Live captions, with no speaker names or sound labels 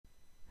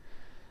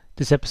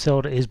This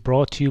episode is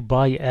brought to you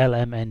by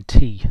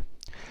LMNT.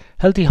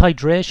 Healthy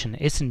hydration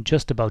isn't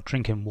just about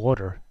drinking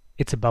water,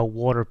 it's about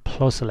water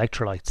plus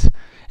electrolytes.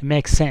 It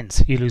makes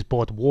sense, you lose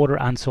both water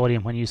and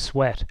sodium when you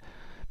sweat.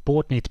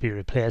 Both need to be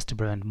replaced to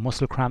prevent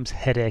muscle cramps,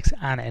 headaches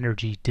and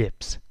energy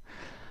dips.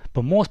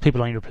 But most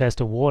people only replace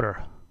the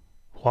water.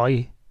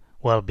 Why?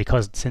 Well,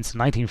 because since the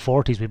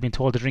 1940s we've been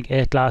told to drink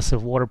 8 glasses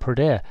of water per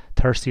day,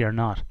 thirsty or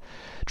not.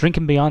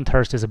 Drinking beyond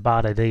thirst is a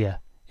bad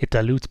idea. It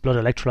dilutes blood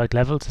electrolyte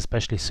levels,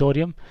 especially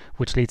sodium,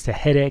 which leads to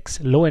headaches,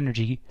 low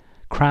energy,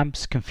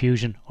 cramps,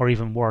 confusion, or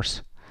even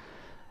worse.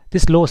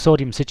 This low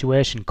sodium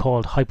situation,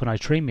 called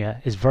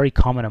hyponatremia, is very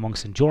common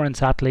amongst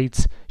endurance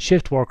athletes,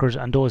 shift workers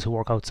and those who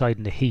work outside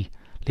in the heat,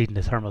 leading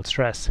to thermal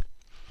stress.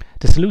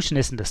 The solution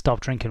isn't to stop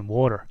drinking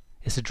water,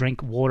 it's to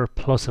drink water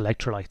plus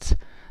electrolytes.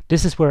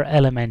 This is where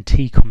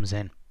LMNT comes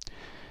in.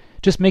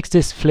 Just mix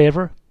this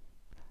flavour,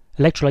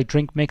 electrolyte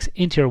drink mix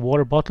into your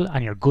water bottle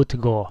and you're good to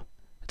go.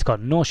 It's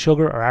got no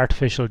sugar or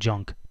artificial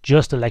junk,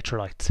 just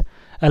electrolytes.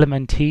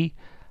 LMNT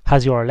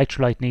has your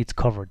electrolyte needs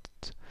covered.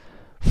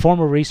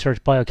 Former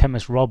research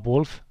biochemist Rob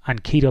Wolf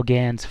and Keto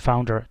Gains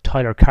founder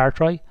Tyler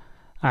Cartwright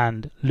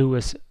and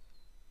Louis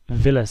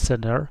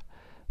Villaseñor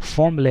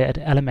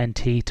formulated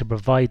LMNT to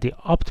provide the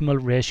optimal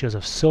ratios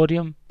of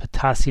sodium,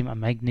 potassium and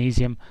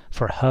magnesium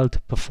for health,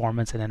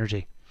 performance and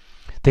energy.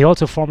 They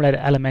also formulated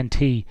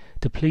LMNT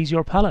to please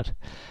your palate.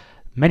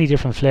 Many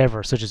different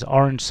flavours such as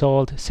orange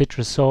salt,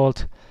 citrus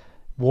salt,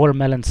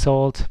 watermelon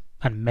salt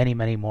and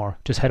many more.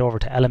 Just head over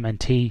to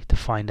LMNT to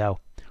find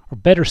out. Or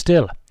better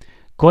still,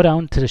 go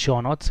down to the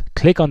show notes,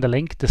 click on the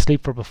link, the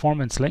Sleep for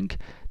Performance link,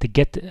 to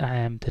get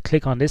to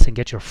click on this and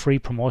get your free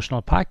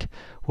promotional pack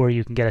where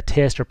you can get a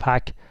taster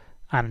pack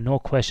and no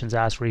questions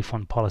asked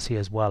refund policy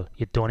as well.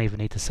 You don't even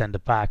need to send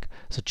it back.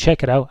 So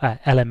check it out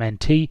at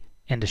LMNT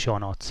in the show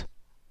notes.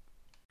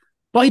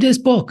 Buy this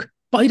book,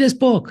 buy this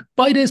book,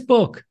 buy this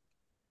book.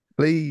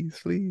 Please.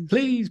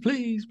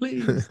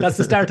 That's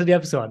the start of the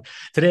episode.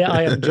 Today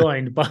I am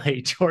joined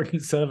by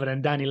Jordan Sullivan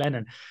and Danny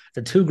Lennon,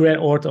 the two great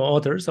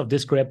authors of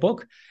this great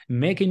book,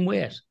 Making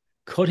Weight,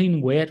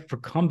 Cutting Weight for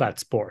Combat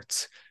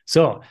Sports.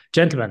 So,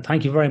 gentlemen,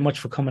 thank you very much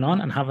for coming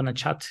on and having a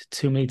chat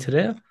to me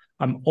today.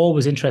 I'm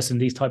always interested in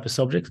these type of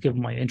subjects, given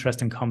my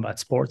interest in combat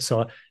sports.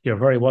 So you're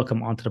very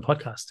welcome onto the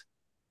podcast.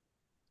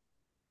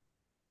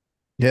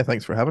 Yeah,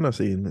 thanks for having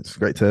us, Ian. It's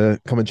great to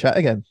come and chat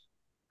again.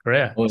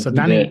 Great. So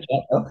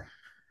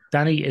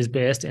Danny is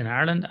based in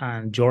Ireland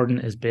and Jordan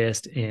is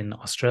based in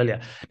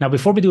Australia. Now,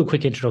 before we do a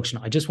quick introduction,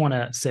 I just want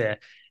to say,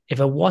 if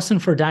it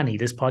wasn't for Danny,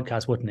 this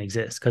podcast wouldn't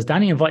exist, because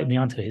Danny invited me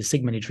onto his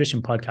Sigma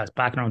Nutrition podcast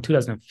back around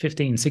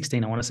 2015,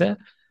 16, I want to say.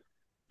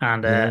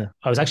 And I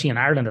was actually in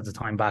Ireland at the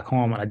time, back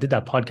home, and I did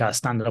that podcast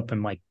standing up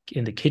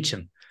in the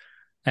kitchen,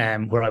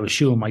 where I was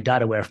shooing my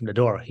dad away from the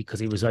door because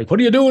he was like, "What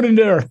are you doing in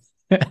there?"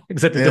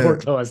 Except the door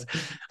closed.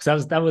 So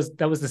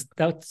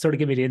that sort of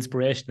gave me the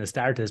inspiration to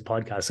start this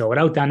podcast. So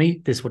without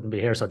Danny, this wouldn't be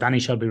here. So Danny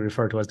shall be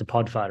referred to as the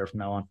Podfather from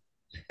now on.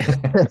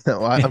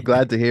 Well, I'm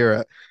glad to hear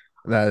it,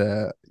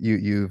 that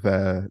you've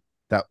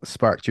that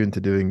sparked you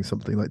into doing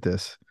something like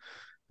this.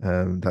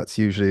 That's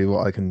usually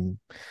what I can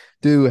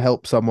do,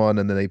 help someone,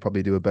 and then they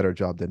probably do a better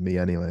job than me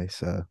anyway.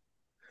 So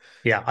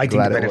yeah, I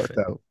think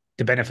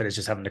the benefit is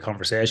just having the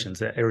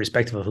conversations,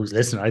 irrespective of who's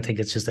listening. I think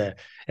it's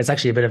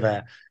actually a bit of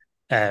a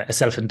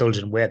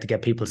self-indulgent way to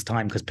get people's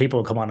time, because people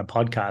will come on a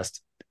podcast.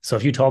 So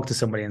if you talk to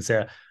somebody and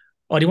say,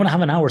 "Oh, do you want to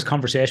have an hour's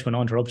conversation with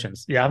no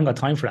interruptions?" Yeah, I haven't got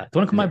time for that. Do you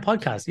want to come on my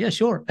podcast? Yeah,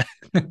 sure.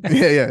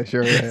 yeah,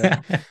 sure. Yeah,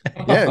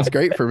 it's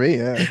great for me.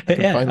 Yeah, I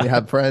can finally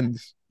have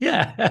friends.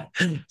 Yeah,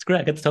 it's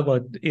great. I get to talk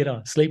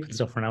about sleep and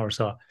stuff for an hour or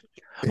so.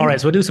 All right,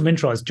 so we'll do some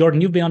intros.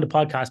 Jordan, you've been on the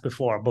podcast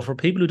before, but for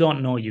people who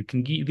don't know you,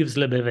 can you give us a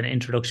little bit of an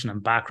introduction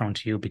and background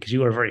to you, because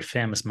you are a very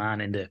famous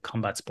man in the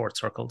combat sports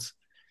circles.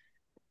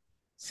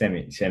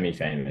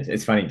 Semi-famous.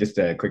 It's funny, just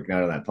a quick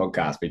note on that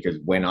podcast, because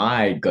when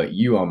I got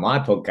you on my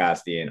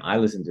podcast, Ian, I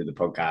listened to the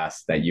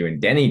podcast that you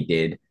and Denny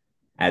did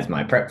as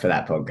my prep for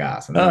that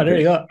podcast. And there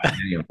you go.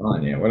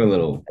 Yeah, what a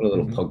little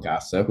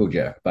podcast circle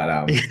jerk.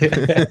 But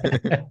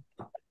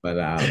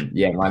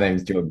yeah, my name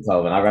is Jordan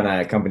Sullivan. I run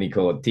a company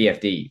called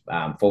TFD,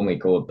 formerly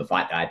called The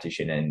Fight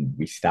Dietitian, and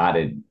we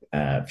started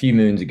a few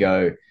moons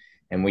ago,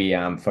 and we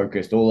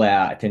focused all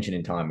our attention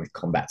and time with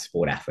combat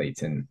sport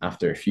athletes. And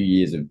after a few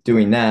years of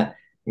doing that,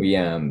 we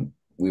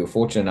were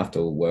fortunate enough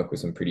to work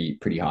with some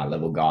pretty high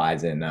level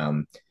guys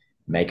and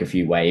make a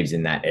few waves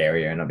in that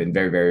area. And I've been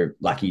very, very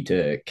lucky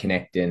to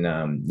connect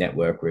and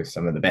network with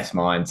some of the best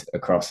minds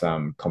across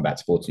combat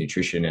sports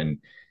nutrition. And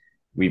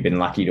we've been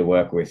lucky to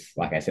work with,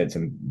 like I said,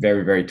 some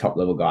very, very top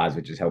level guys,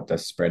 which has helped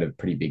us spread a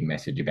pretty big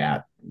message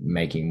about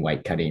making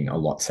weight cutting a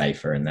lot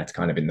safer. And that's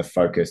kind of been the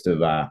focus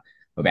of our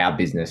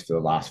business for the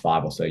last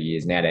 5 or so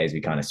years. Nowadays,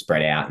 we kind of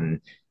spread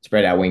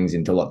our wings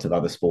into lots of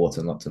other sports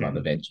and lots of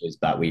other ventures,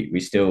 but we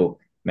still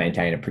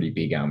maintain a pretty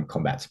big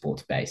combat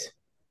sports base.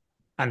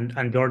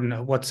 And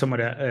Jordan, what some of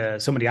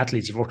the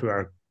athletes you've worked with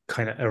are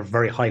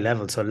very high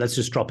level. So let's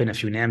just drop in a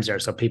few names there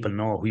so people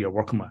know who you're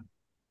working with,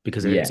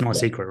 because it's no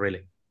secret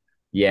really.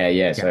 Yeah,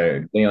 yeah. Yeah.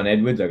 So Leon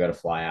Edwards, I got to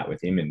fly out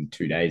with him in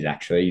 2 days.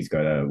 Actually, he's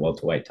got a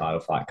welterweight title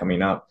fight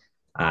coming up.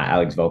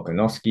 Alex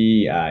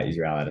Volkanovski,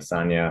 Israel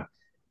Adesanya,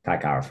 Kai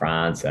Kara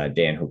France,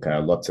 Dan Hooker.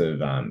 Lots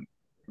of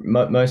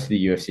most of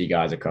the UFC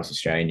guys across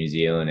Australia, New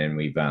Zealand, and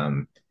we've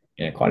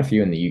quite a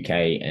few in the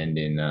UK and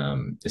in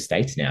the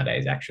States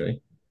nowadays.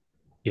 Actually,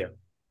 Yeah.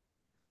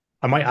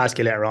 I might ask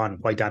you later on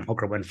why Dan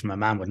Hooker went from a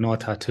man with no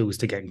tattoos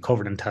to getting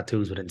covered in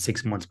tattoos within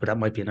 6 months, but that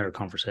might be another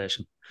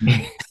conversation.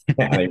 I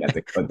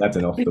think that's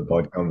an off the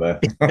pod combo.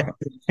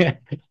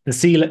 The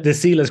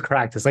seal is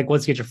cracked. It's like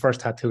once you get your first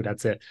tattoo,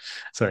 that's it.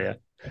 So yeah.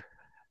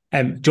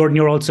 Jordan,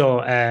 you're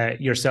also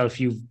yourself.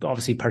 You've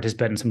obviously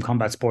participated in some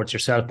combat sports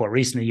yourself, but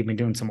recently you've been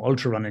doing some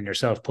ultra running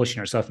yourself,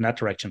 pushing yourself in that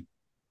direction.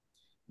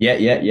 Yeah,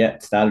 yeah, yeah.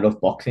 Started off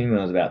boxing when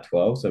I was about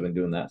 12, so I've been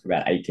doing that for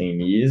about 18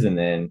 years, and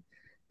then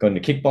got into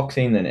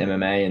kickboxing, then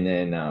MMA, and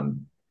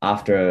then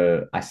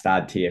after I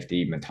started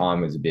TFD, my time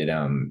was a bit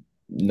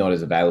not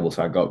as available,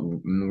 so I got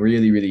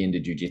really, really into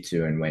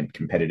jujitsu and went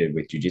competitive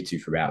with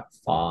jujitsu for about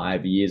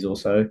 5 years or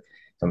so.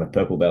 So I'm a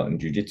purple belt in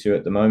jujitsu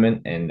at the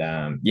moment,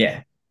 and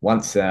yeah,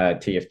 once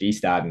TFD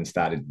started and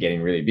started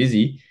getting really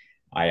busy,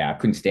 I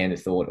couldn't stand the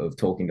thought of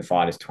talking to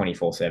fighters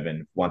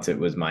 24/7 once it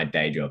was my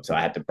day job. So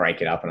I had to break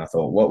it up. And I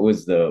thought, what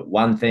was the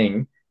one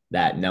thing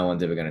that no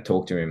one's ever going to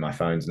talk to me? My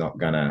phone's not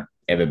going to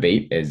ever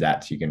beep is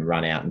that you can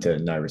run out into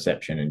no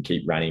reception and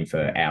keep running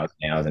for hours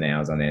and hours and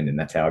hours on end. And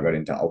that's how I got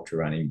into ultra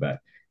running. But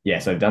yeah,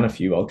 so I've done a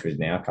few ultras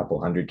now, a couple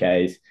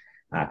 100Ks,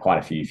 quite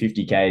a few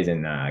 50Ks,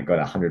 and got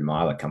a 100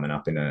 miler coming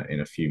up in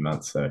a few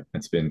months. So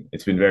it's been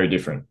very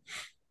different.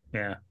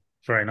 Yeah.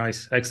 Very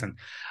nice. Excellent.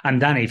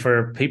 And Danny,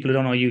 for people who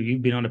don't know you,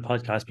 you've been on the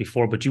podcast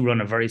before, but you run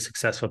a very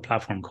successful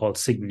platform called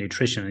Sigma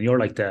Nutrition. And you're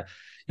like the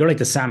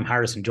Sam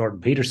Harrison, Jordan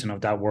Peterson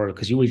of that world,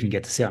 because you even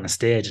get to sit on a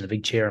stage in a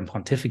big chair and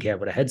pontificate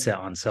with a headset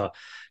on. So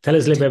tell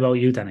us a little bit about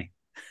you, Danny.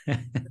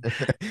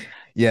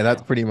 Yeah,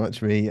 that's pretty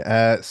much me.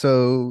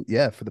 So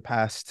yeah, for the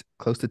past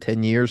close to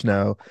 10 years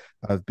now,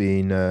 I've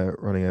been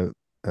running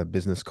a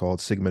business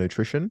called Sigma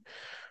Nutrition,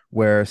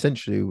 where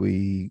essentially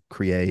we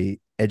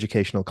create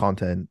educational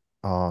content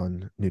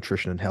on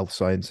nutrition and health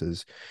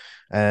sciences.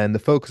 And the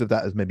focus of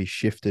that has maybe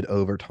shifted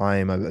over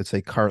time. I would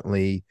say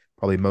currently,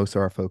 probably most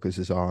of our focus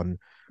is on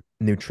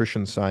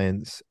nutrition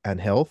science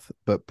and health,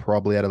 but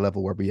probably at a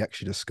level where we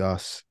actually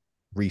discuss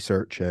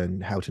research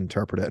and how to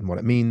interpret it and what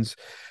it means.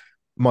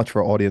 Much of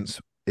our audience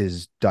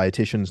is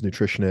dietitians,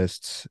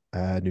 nutritionists,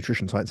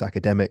 nutrition science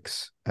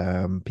academics,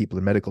 people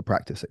in medical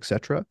practice,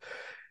 etc.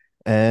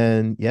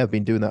 And yeah, I've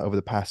been doing that over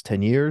the past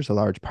 10 years. A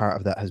large part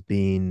of that has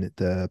been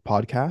the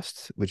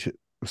podcast, which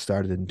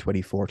started in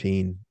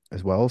 2014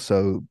 as well.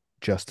 So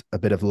just a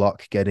bit of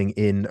luck getting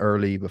in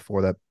early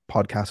before that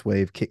podcast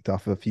wave kicked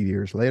off a few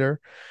years later.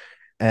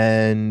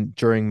 And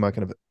during my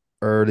kind of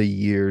early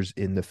years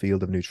in the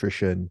field of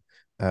nutrition,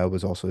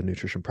 was also a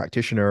nutrition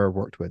practitioner,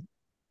 worked with a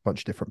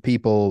bunch of different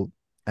people,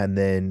 and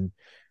then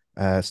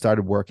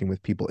started working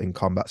with people in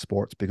combat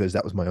sports because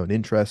that was my own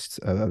interest.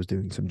 I was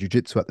doing some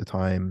jujitsu at the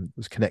time,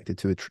 was connected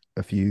to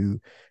a few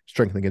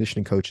strength and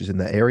conditioning coaches in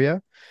that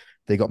area.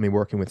 They got me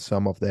working with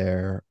some of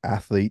their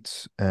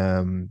athletes,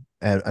 and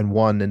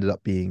one ended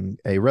up being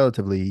a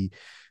relatively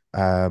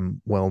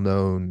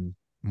well-known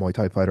Muay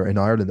Thai fighter in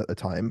Ireland at the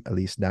time, at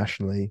least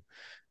nationally.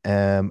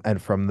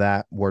 And from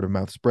that, word of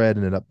mouth spread,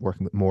 ended up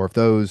working with more of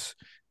those.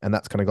 And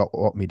that's kind of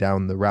got me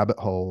down the rabbit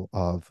hole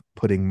of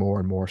putting more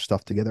and more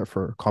stuff together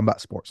for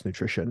combat sports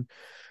nutrition.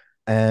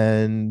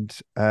 And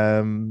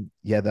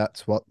yeah,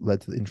 that's what led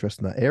to the interest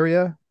in that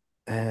area.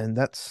 And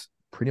that's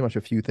pretty much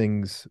a few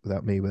things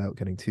without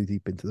getting too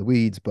deep into the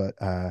weeds. But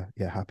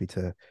yeah, happy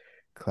to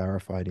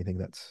clarify anything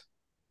that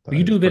Well,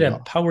 you I do a bit of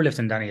forgot.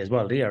 powerlifting, Danny, as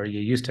well, do you? Or are you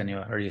used to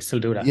anyway? Or you still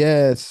do that?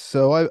 Yeah,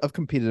 so I've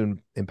competed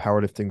in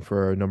powerlifting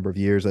for a number of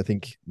years. I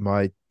think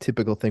my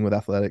typical thing with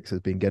athletics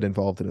has been get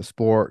involved in a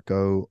sport,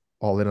 go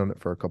all in on it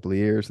for a couple of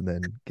years, and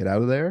then get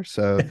out of there.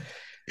 So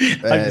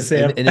I'm the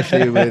same.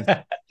 initially with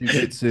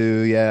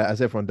jujitsu, yeah,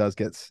 as everyone does,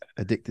 gets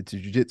addicted to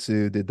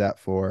jujitsu. Did that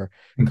for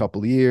a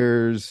couple of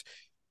years.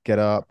 Get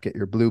up, get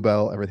your blue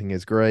belt. Everything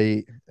is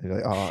great. And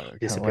you're like, oh, I can't wait.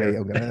 Disappear.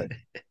 I'm gonna.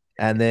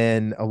 And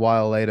then a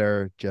while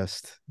later,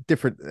 just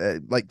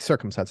different like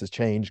circumstances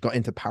changed. Got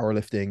into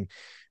powerlifting,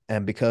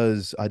 and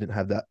because I didn't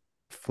have that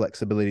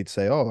flexibility to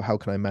say, oh, how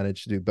can I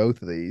manage to do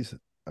both of these?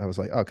 I was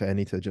like, okay, I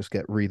need to just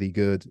get really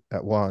good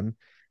at one.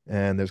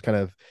 And there's kind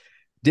of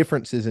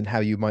differences in how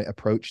you might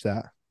approach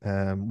that,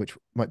 which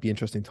might be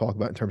interesting to talk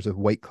about in terms of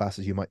weight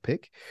classes you might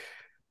pick.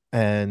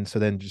 And so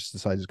then just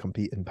decided to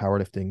compete in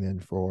powerlifting then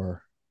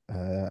for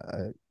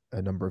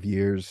a number of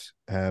years.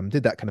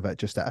 Did that kind of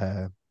just at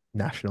a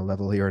national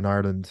level here in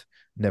Ireland,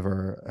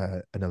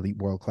 never an elite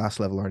world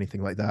class level or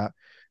anything like that.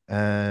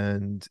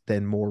 And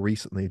then more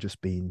recently, just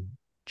been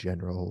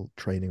general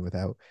training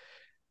without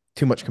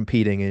too much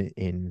competing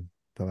in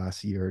the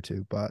last year or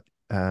two. But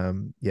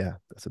yeah,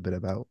 that's a bit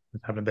about.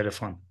 Having a bit of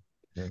fun.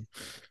 Yeah.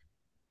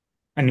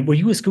 And were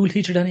you a school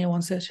teacher, Danny, at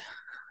one stage?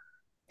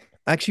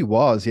 Actually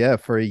was, yeah,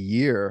 for a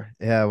year.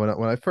 Yeah, when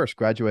I first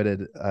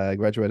graduated, I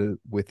graduated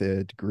with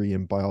a degree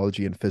in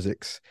biology and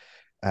physics.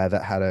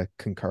 that had a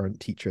concurrent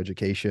teacher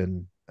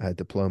education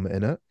diploma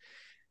in it.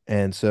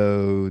 And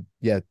so,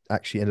 yeah,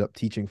 actually ended up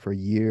teaching for a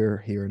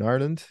year here in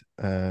Ireland,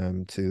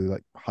 to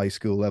like high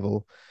school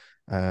level,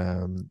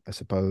 I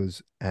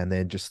suppose. And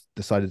then just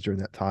decided during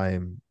that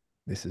time,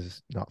 this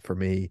is not for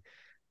me.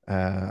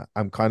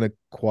 I'm kind of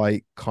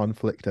quite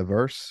conflict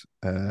averse.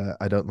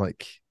 I don't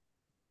like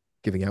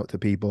giving out to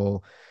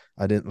people.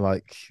 I didn't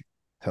like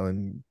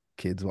telling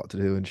kids what to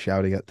do and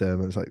shouting at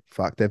them. And it's like,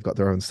 fuck, they've got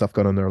their own stuff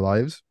going on in their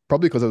lives.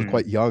 Probably because I was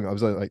quite young. I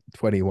was like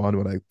 21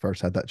 when I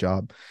first had that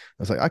job. I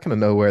was like, I kind of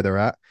know where they're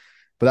at.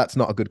 But that's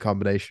not a good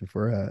combination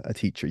for a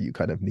teacher. You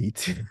kind of need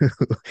to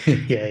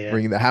Yeah.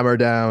 bring the hammer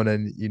down,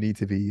 and you need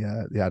to be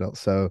the adult.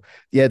 So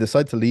yeah,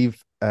 decided to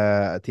leave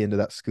at the end of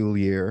that school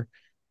year.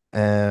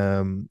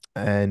 And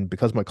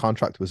because my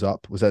contract was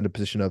up, was in a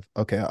position of,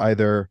 okay,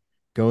 either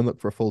go and look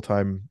for a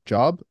full-time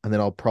job, and then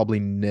I'll probably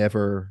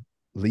never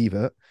leave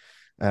it,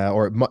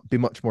 or it might be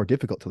much more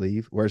difficult to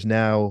leave. Whereas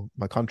now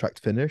my contract's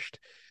finished,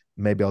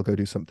 maybe I'll go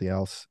do something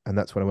else. And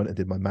that's when I went and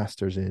did my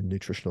master's in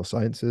nutritional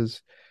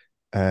sciences,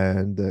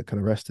 and the kind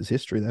of rest is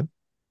history then.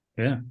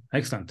 Yeah,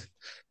 excellent.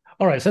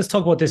 All right, so let's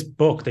talk about this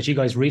book that you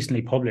guys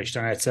recently published,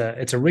 and it's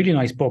a really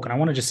nice book. And I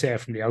want to just say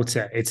from the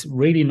outset, it's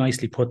really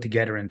nicely put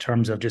together in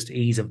terms of just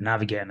ease of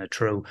navigating it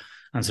through.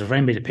 And so for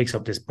anybody that picks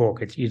up this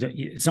book,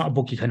 it's not a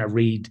book you kind of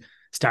read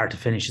start to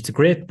finish. It's a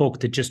great book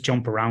to just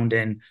jump around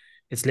in.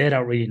 It's laid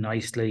out really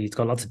nicely. It's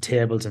got lots of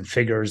tables and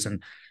figures,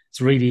 and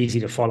it's really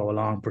easy to follow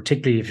along,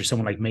 particularly if you're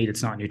someone like me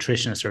that's not a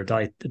nutritionist or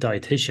a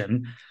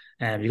dietitian.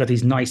 You've got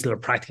these nice little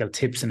practical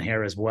tips in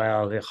here as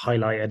well, they're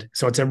highlighted.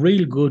 So it's a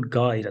real good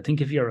guide. I think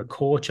if you're a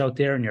coach out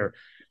there and you're,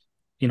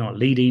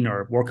 leading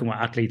or working with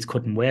athletes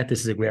cutting weight,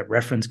 this is a great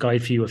reference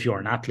guide for you. If you're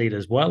an athlete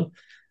as well,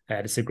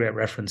 this is a great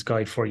reference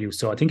guide for you.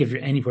 So I think if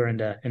you're anywhere in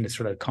the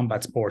sort of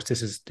combat sports,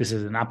 this is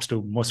an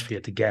absolute must for you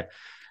to get.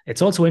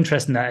 It's also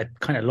interesting that it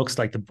kind of looks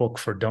like the book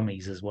for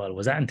dummies as well.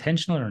 Was that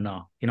intentional or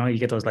not? You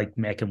get those like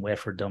making weight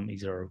for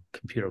dummies or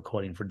computer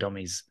coding for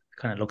dummies. It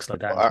kind of looks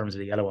like that in terms of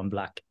the yellow and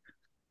black.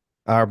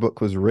 Our book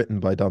was written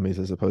by dummies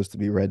as opposed to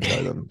be read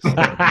by them. So,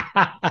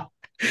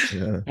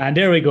 yeah. And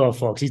there we go,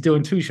 folks. He's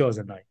doing 2 shows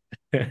a night.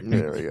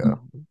 There we go.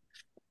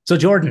 So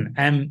Jordan,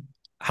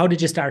 how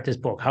did you start this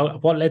book?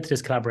 What led to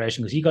this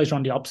collaboration? Because you guys are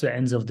on the opposite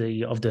ends of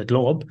the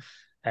globe.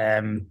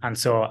 And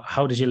so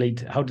how did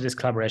this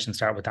collaboration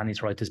start with Danny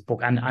to write this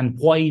book? And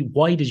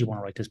why did you want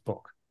to write this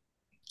book?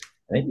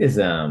 I think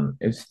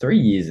it was 3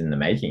 years in the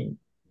making,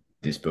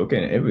 this book,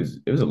 and it was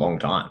a long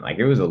time. Like,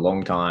 it was a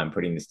long time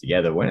putting this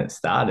together. When it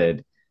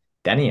started,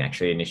 Danny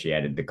actually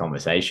initiated the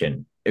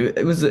conversation.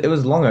 It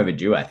was long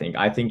overdue, I think.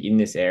 I think in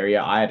this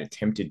area, I had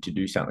attempted to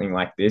do something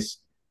like this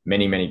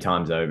many, many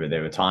times over.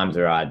 There were times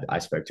where I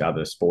spoke to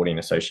other sporting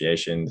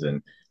associations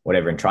and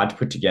whatever, and tried to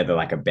put together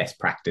like a best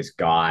practice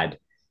guide,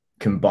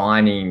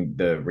 combining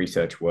the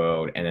research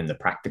world and then the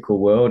practical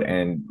world.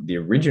 And the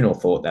original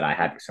thought that I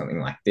had for something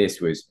like this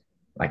was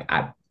like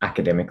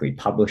academically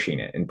publishing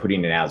it and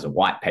putting it out as a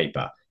white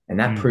paper. And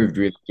that proved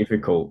really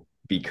difficult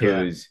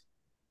because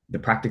the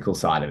practical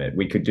side of it,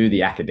 we could do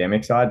the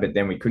academic side, but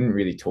then we couldn't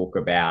really talk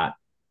about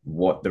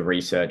what the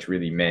research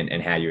really meant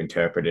and how you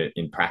interpret it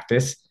in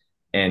practice.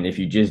 And if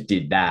you just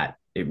did that,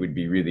 it would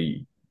be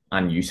really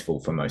unuseful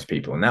for most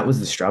people. And that was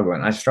the struggle.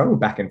 And I struggled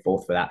back and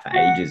forth for that for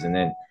ages. And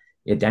then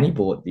Danny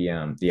bought the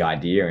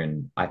idea,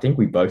 and I think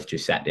we both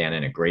just sat down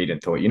and agreed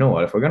and thought, you know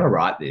what, if we're going to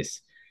write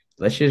this,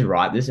 let's just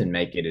write this and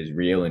make it as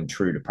real and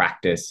true to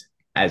practice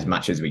as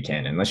much as we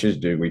can. And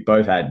we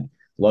both had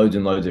loads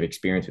and loads of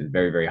experience with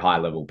very, very high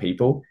level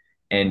people.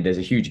 And there's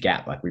a huge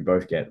gap. Like, we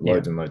both get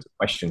loads and loads of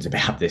questions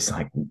about this,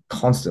 like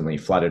constantly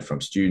flooded from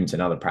students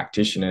and other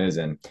practitioners.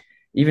 And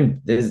even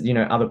there's,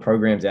 other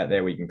programs out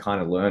there where you can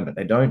kind of learn, but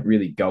they don't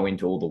really go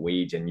into all the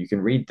weeds. And you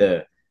can read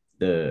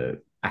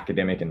the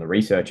academic and the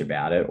research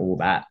about it, all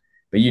that.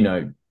 But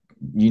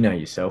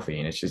yourself,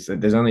 Ian, it's just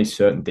that there's only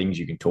certain things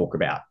you can talk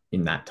about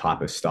in that type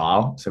of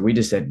style. So we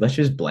just said, let's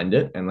just blend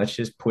it and let's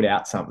just put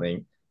out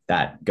something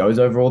that goes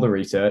over all the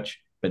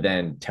research, but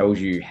then tells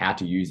you how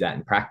to use that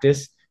in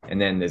practice. And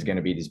then there's going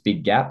to be this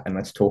big gap, and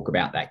let's talk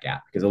about that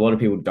gap, because a lot of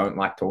people don't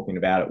like talking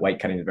about it. Weight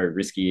cutting is very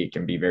risky. It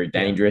can be very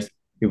dangerous.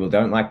 People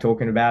don't like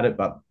talking about it,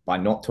 but by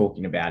not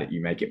talking about it,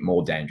 you make it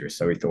more dangerous.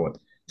 So we thought,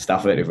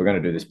 stuff it. If we're going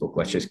to do this book,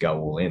 let's just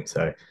go all in.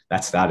 So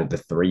that started the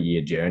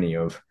 3-year journey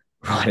of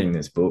writing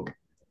this book.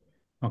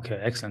 Okay,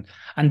 excellent.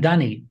 And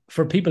Danny,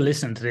 for people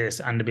listening to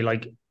this and to be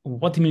like,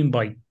 what do you mean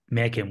by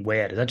making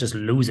weight? Is that just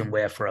losing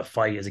weight for a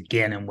fight? Is it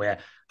gaining weight?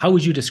 How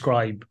would you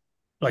describe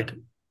like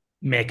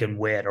making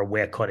weight or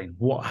weight cutting?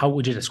 How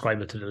would you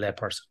describe it to the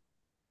layperson?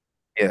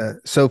 Yeah.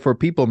 So for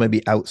people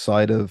maybe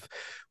outside of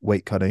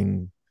weight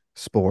cutting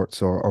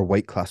sports or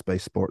weight class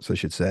based sports, I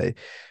should say,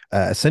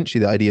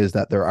 essentially the idea is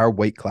that there are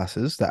weight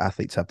classes that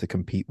athletes have to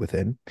compete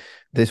within.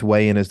 This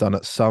weigh-in is done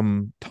at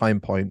some time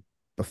point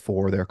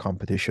before their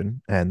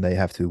competition, and they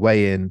have to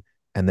weigh in,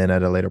 and then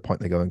at a later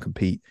point they go and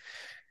compete.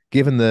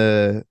 Given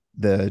the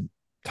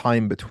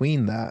time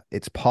between that,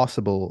 it's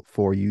possible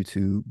for you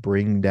to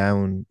bring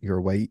down your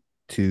weight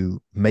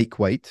to make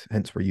weight,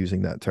 hence we're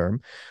using that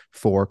term,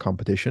 for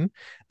competition.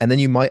 And then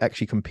you might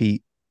actually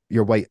compete,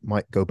 your weight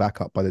might go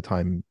back up by the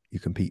time you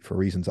compete for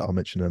reasons that I'll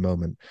mention in a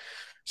moment.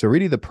 So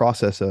really the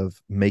process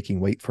of making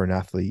weight for an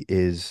athlete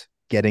is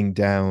getting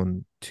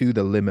down to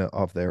the limit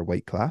of their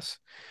weight class.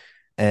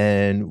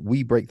 And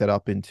we break that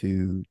up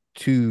into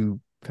two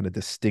kind of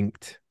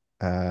distinct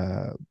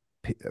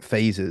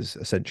phases,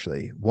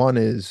 essentially. One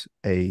is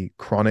a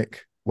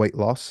chronic weight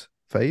loss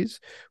phase,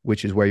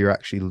 which is where you're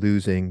actually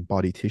losing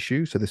body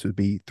tissue. So this would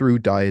be through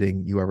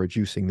dieting, you are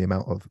reducing the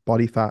amount of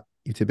body fat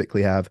you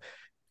typically have.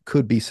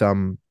 Could be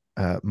some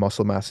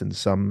muscle mass in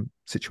some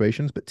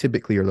situations, but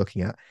typically you're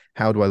looking at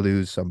how do I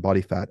lose some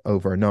body fat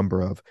over a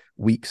number of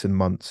weeks and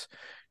months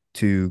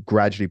to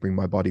gradually bring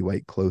my body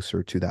weight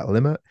closer to that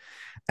limit.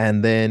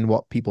 And then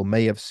what people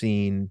may have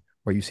seen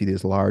where you see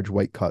these large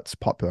weight cuts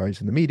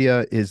popularized in the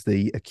media is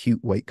the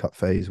acute weight cut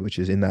phase, which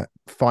is in that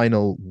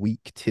final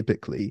week,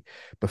 typically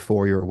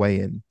before your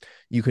weigh-in.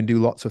 You can do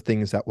lots of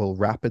things that will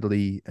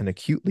rapidly and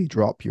acutely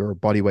drop your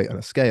body weight on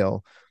a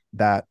scale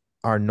that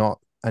are not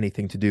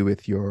anything to do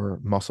with your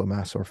muscle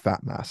mass or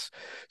fat mass.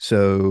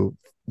 So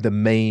the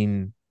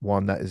main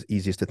one that is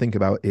easiest to think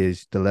about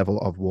is the level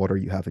of water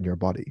you have in your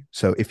body.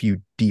 So if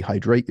you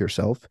dehydrate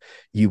yourself,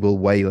 you will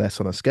weigh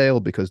less on a scale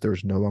because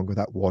there's no longer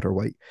that water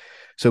weight.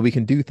 So we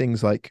can do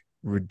things like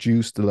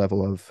reduce the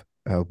level of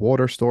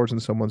water stored in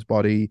someone's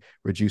body,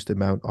 reduce the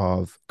amount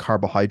of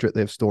carbohydrate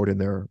they've stored in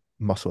their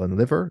muscle and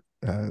liver,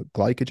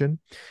 glycogen,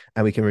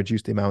 and we can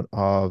reduce the amount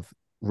of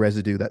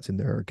residue that's in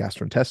their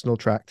gastrointestinal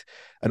tract.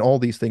 And all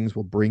these things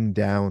will bring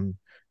down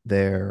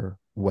their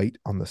weight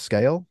on the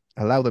scale,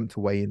 allow them to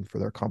weigh in for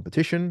their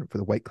competition, for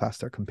the weight class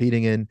they're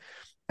competing in.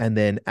 And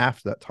then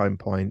after that time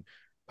point,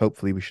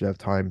 hopefully we should have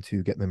time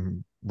to get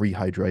them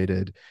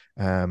rehydrated,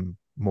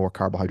 more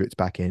carbohydrates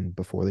back in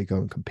before they go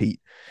and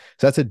compete.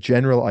 So that's a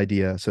general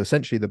idea. So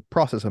essentially the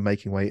process of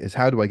making weight is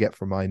how do I get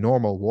from my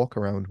normal walk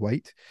around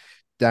weight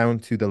down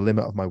to the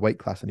limit of my weight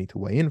class I need to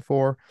weigh in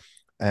for.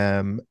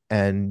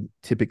 And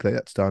typically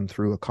that's done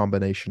through a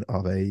combination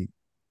of a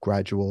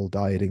gradual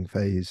dieting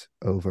phase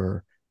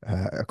over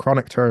a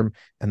chronic term,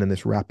 and then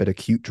this rapid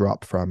acute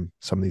drop from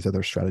some of these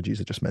other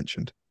strategies I just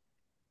mentioned.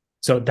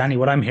 So, Danny,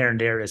 what I'm hearing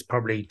there is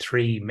probably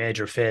three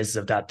major phases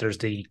of that. There's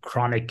the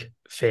chronic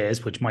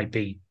phase, which might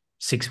be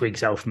 6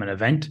 weeks out from an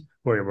event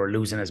where we're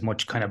losing as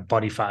much kind of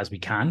body fat as we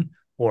can,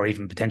 or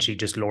even potentially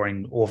just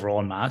lowering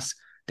overall mass.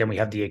 Then we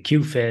have the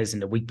acute phase in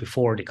the week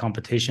before the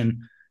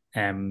competition,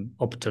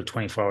 up until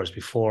 24 hours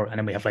before. And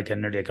then we have like a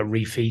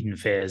refeeding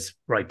phase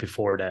right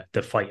before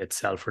the fight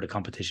itself or the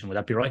competition. Would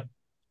that be right?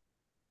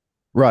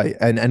 Right.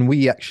 And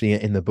we actually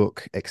in the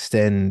book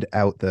extend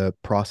out the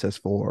process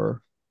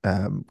for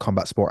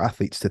combat sport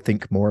athletes to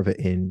think more of it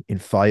in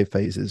 5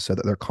 phases so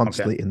that they're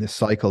constantly in this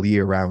cycle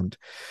year round.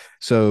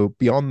 So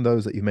beyond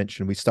those that you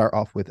mentioned, we start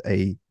off with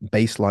a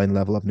baseline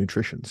level of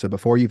nutrition. So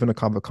before you even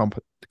have a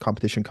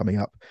competition coming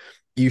up,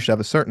 you should have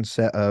a certain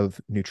set of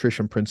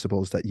nutrition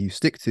principles that you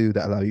stick to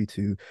that allow you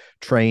to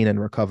train and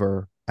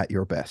recover at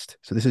your best.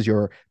 So this is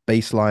your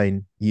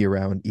baseline year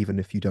round, even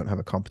if you don't have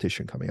a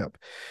competition coming up.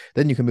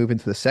 Then you can move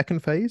into the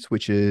second phase,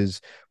 which is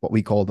what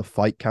we call the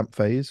fight camp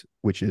phase,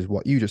 which is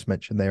what you just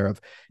mentioned there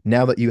of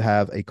now that you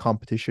have a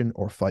competition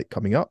or fight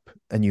coming up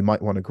and you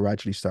might want to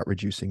gradually start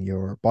reducing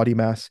your body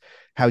mass.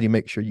 How do you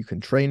make sure you can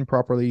train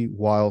properly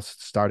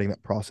whilst starting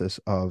that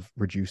process of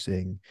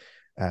reducing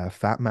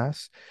fat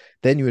mass?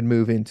 Then you would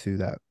move into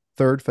that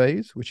third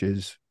phase, which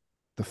is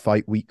the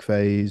fight week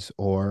phase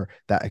or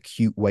that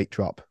acute weight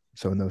drop.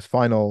 So in that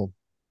final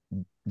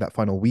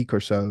week or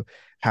so,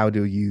 how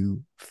do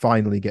you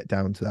finally get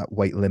down to that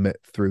weight limit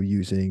through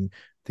using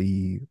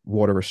the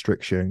water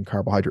restriction,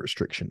 carbohydrate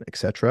restriction,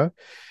 etc.?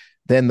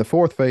 Then the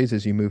fourth phase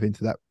is you move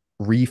into that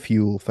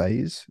refuel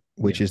phase,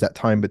 which is that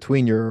time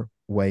between your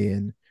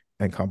weigh-in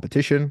and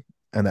competition,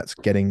 and that's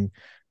getting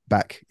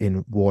back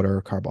in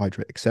water,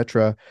 carbohydrate,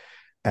 etc.,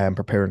 and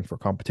preparing for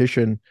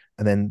competition.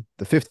 And then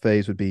the fifth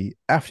phase would be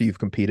after you've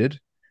competed,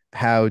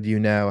 how do you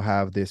now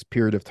have this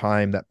period of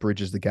time that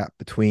bridges the gap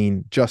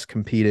between just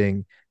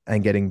competing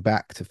and getting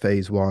back to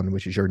phase 1,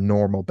 which is your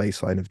normal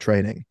baseline of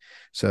training?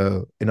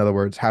 So in other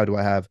words, how do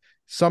I have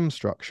some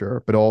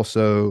structure, but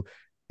also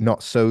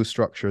not so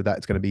structured that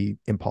it's going to be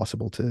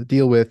impossible to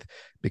deal with?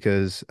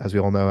 Because as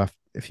we all know,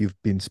 if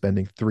you've been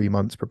spending 3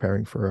 months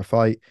preparing for a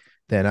fight,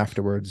 then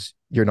afterwards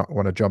you're not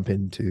going to jump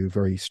into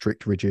very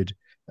strict, rigid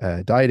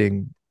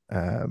dieting.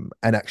 And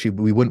actually,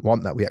 we wouldn't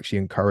want that. We actually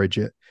encourage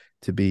it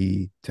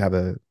to have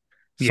a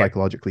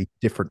psychologically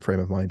different frame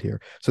of mind here.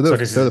 So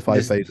those are the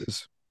 5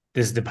 phases.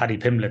 This is the Paddy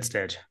Pimblett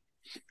stage.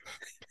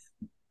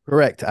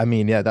 Correct. I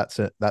mean, yeah,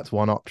 that's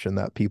one option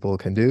that people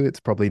can do. It's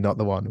probably not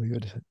the one we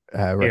would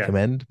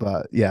recommend,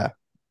 but yeah,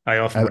 I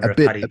often wonder a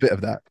bit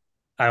of that.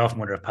 I often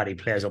wonder if Paddy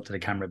plays up to the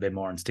camera a bit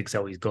more and sticks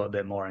out his gut a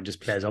bit more and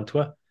just plays up to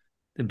it.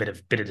 A bit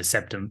of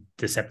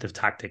deceptive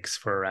tactics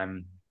for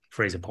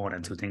his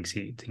opponents who thinks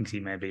he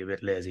may be a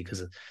bit lazy,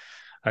 because I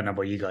don't know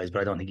about you guys,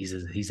 but I don't think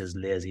he's as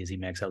lazy as he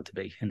makes out to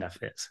be in that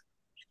phase.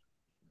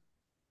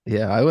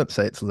 Yeah, I wouldn't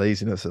say it's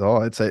laziness at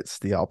all. I'd say it's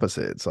the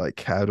opposite. It's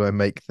like, how do I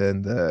make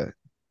then the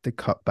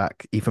cut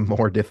back even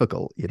more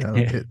difficult? You know,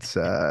 it's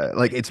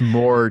like it's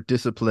more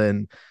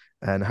discipline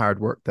and hard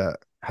work that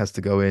has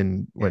to go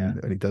in Yeah.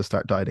 when he does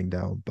start dieting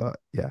down. But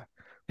yeah,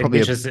 It'd be probably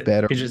a interesting,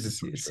 better be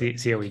interesting to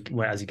see how he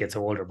as he gets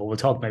older. But we'll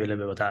talk maybe a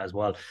little bit about that as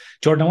well.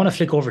 Jordan, I want to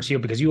flick over to you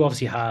because you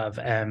obviously have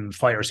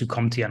fighters who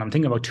come to you, and I'm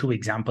thinking about two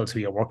examples who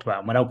you worked with.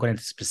 And without going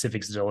into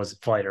specifics of those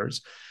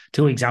fighters,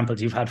 two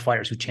examples: you've had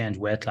fighters who change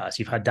weight class.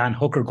 You've had Dan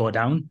Hooker go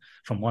down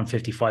from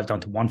 155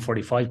 down to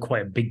 145,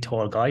 quite a big,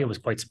 tall guy. I was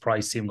quite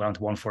surprised to see him go down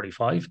to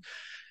 145.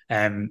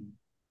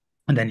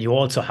 And then you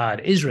also had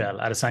Israel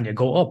Adesanya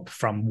go up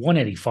from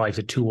 185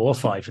 to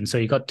 205. And so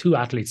you got two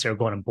athletes there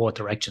going in both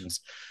directions.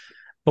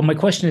 But my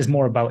question is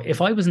more about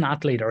if I was an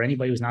athlete or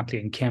anybody who's an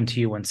athlete and came to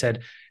you and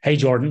said, "Hey,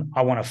 Jordan,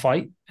 I want to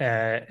fight in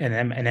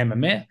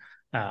MMA.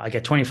 I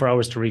get 24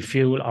 hours to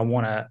refuel. I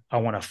want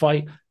to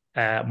fight.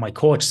 My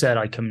coach said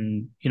I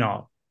can,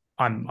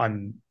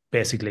 I'm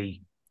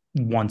basically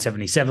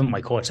 177.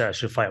 My coach said I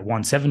should fight at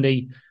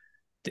 170.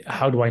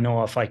 How do I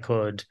know if I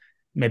could?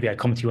 Maybe I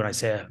come to you and I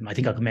say, I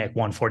think I can make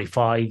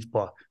 145,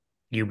 but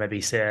you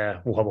maybe say,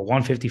 well, how about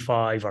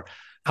 155? Or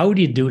how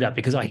do you do that?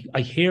 Because I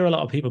hear a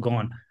lot of people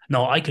going,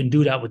 no, I can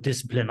do that with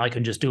discipline. I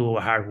can just do it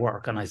with hard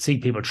work. And I see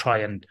people try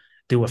and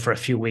do it for a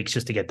few weeks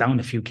just to get down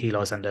a few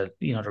kilos, and they're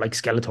like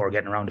Skeletor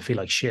getting around to feel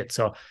like shit.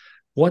 So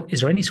what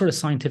is there any sort of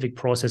scientific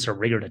process or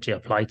rigor that you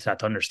apply to that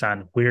to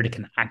understand where they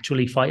can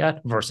actually fight at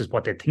versus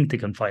what they think they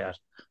can fight at?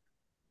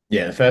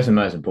 Yeah, the first and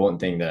most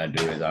important thing that I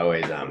do is I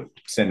always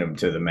send them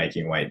to the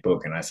Making Weight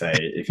book, and I say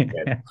if you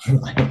get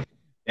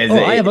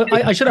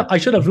I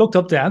should have looked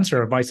up the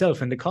answer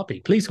myself in the copy.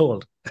 Please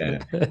hold.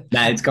 Yeah.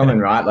 Nah, it's common,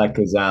 right? Like,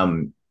 because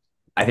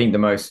I think the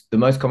most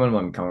common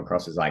one come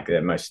across is like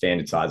the most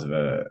standard size of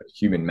a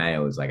human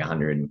male is like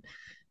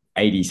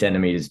 180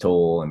 centimeters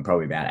tall and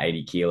probably about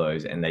 80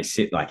 kilos, and they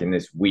sit like in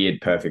this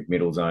weird perfect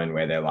middle zone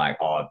where they're like,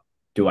 oh,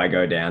 do I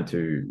go down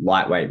to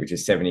lightweight, which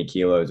is 70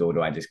 kilos, or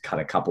do I just cut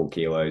a couple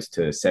kilos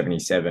to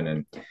 77?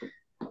 And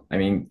I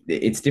mean,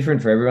 it's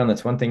different for everyone.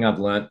 That's one thing I've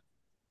learned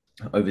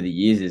over the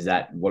years is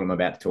that what I'm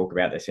about to talk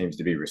about, there seems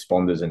to be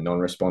responders and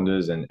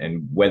non-responders,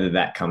 and whether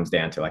that comes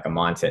down to like a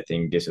mindset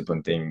thing,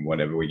 discipline thing,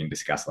 whatever we can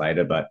discuss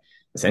later. But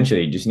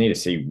essentially, you just need to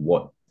see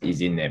what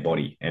is in their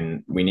body,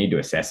 and we need to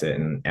assess it.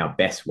 And our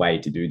best way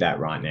to do that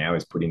right now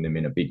is putting them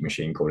in a big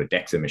machine called a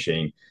DEXA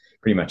machine.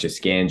 Pretty much just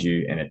scans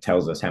you, and it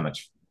tells us how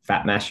much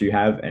fat mass you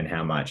have and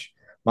how much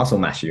muscle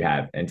mass you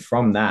have. And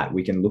from that,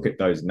 we can look at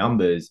those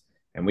numbers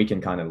and we can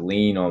kind of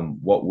lean on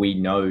what we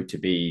know to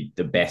be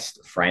the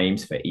best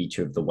frames for each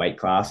of the weight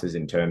classes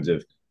in terms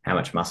of how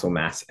much muscle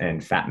mass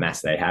and fat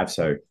mass they have.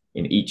 So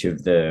in each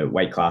of the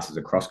weight classes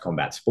across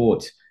combat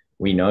sports,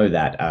 we know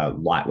that a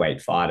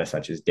lightweight fighter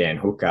such as Dan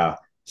Hooker,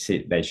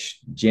 they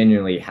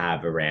generally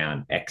have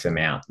around X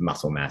amount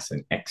muscle mass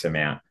and X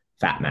amount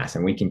fat mass,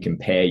 and we can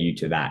compare you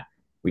to that.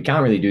 We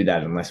can't really do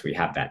that unless we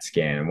have that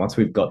scan. And once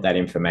we've got that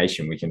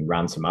information, we can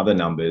run some other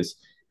numbers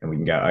and we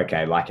can go,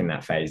 okay, like in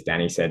that phase,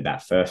 Danny said,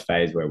 that first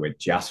phase where we're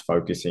just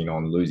focusing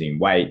on losing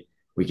weight,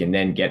 we can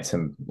then get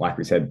some, like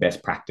we said,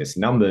 best practice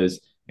numbers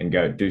and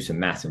go do some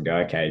maths and go,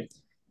 okay,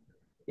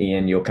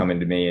 Ian, you're coming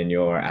to me and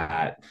you're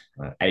at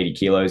 80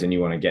 kilos and you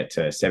want to get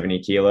to 70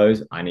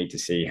 kilos. I need to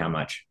see how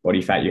much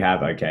body fat you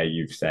have. Okay,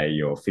 you say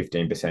you're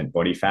 15%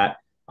 body fat.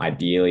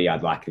 Ideally,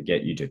 I'd like to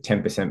get you to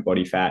 10%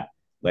 body fat.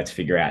 Let's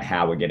figure out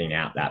how we're getting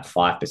out that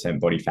 5%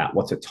 body fat.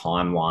 What's a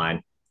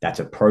timeline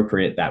that's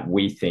appropriate that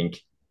we think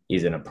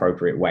is an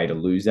appropriate way to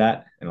lose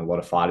that? And a lot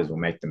of fighters will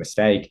make the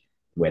mistake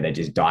where they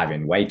just dive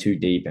in way too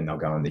deep and they'll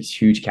go on these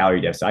huge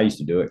calorie deficits. I used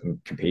to do it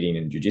competing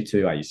in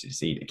jiu-jitsu. I used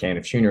to eat a can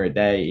of tuna a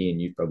day. Ian,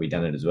 you've probably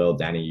done it as well.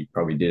 Danny, you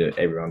probably did it.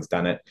 Everyone's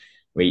done it.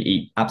 We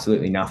eat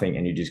absolutely nothing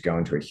and you just go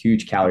into a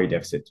huge calorie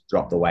deficit to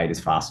drop the weight as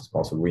fast as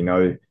possible. We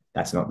know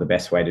that's not the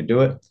best way to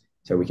do it.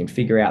 So we can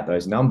figure out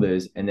those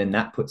numbers, and then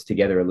that puts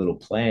together a little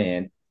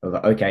plan of,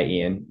 okay,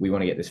 Ian, we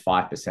want to get this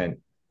 5%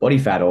 body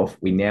fat off.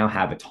 We now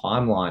have a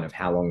timeline of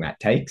how long that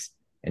takes.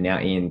 And now,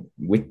 Ian,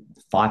 with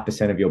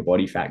 5% of your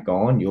body fat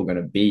gone, you're going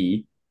to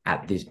be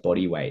at this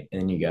body weight.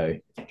 And then you go,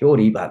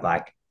 Geordie, but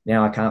like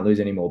now I can't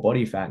lose any more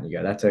body fat. And you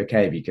go, that's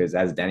okay, because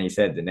as Danny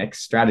said, the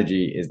next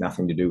strategy is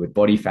nothing to do with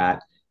body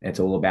fat. And it's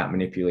all about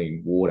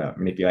manipulating water.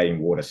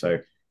 So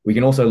we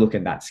can also look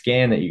at that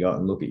scan that you got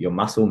and look at your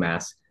muscle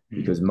mass,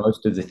 because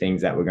most of the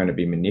things that we're going to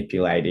be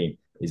manipulating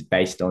is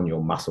based on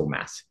your muscle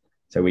mass.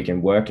 So we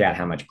can work out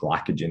how much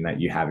glycogen that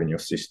you have in your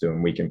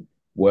system. We can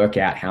work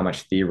out how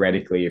much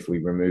theoretically, if we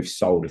remove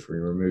salt, if we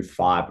remove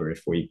fiber,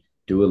 if we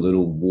do a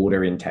little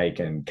water intake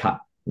and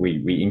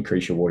we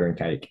increase your water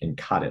intake and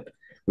cut it,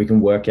 we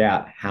can work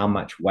out how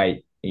much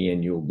weight,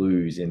 Ian, you'll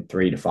lose in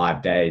 3 to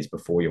 5 days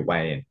before your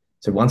weigh-in.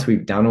 So once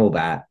we've done all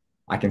that,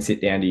 I can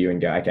sit down to you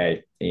and go,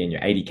 okay, Ian,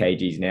 you're 80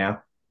 kgs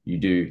now. You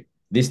do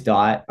this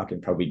diet, I can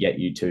probably get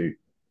you to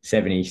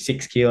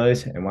 76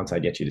 kilos. And once I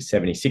get you to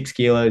 76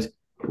 kilos,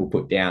 we'll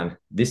put down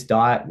this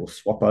diet, we'll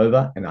swap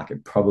over, and I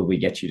could probably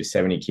get you to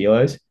 70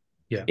 kilos.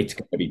 Yeah. It's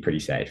going to be pretty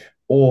safe.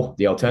 Or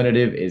the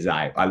alternative is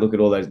I look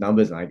at all those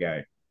numbers and I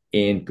go,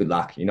 Ian, good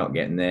luck. You're not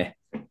getting there.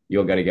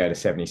 You're going to go to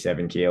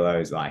 77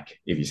 kilos. Like,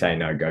 if you say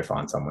no, go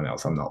find someone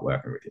else. I'm not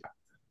working with you.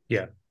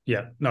 Yeah,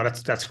 yeah. No,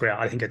 that's great.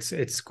 I think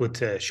it's good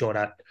to show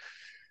that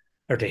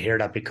or to hear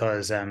that,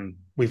 because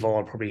we've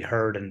all probably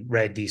heard and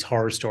read these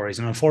horror stories,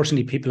 and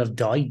unfortunately, people have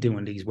died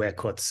doing these weight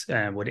cuts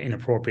with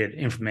inappropriate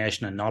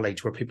information and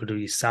knowledge, where people do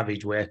these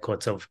savage weight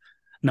cuts of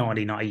not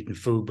only not eating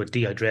food but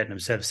dehydrating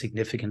themselves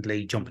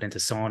significantly, jumping into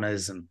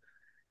saunas, and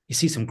you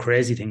see some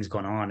crazy things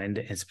going on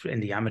in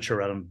the amateur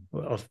realm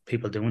of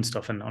people doing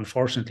stuff. And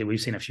unfortunately,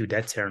 we've seen a few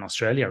deaths here in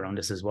Australia around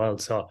this as well.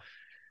 So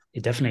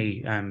you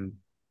definitely,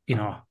 you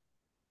know,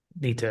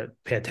 need to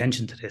pay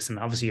attention to this. And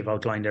obviously, you've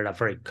outlined there that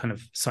very kind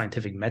of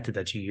scientific method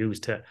that you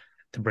use to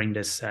bring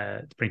this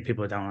to bring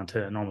people down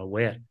onto a normal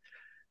weight.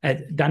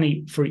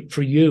 Danny,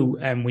 for you,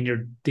 when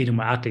you're dealing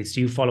with athletes,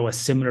 do you follow a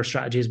similar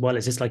strategy as well?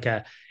 Is this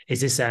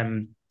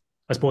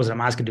I suppose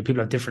I'm asking, do people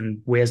have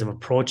different ways of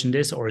approaching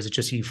this, or is it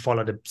just you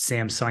follow the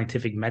same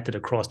scientific method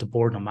across the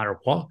board no matter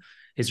what?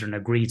 Is there an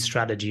agreed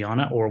strategy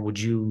on it, or would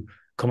you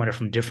come at it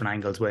from different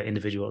angles with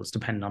individuals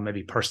depending on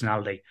maybe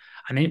personality?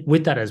 And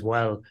with that as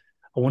well,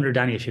 I wonder,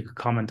 Danny, if you could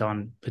comment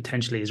on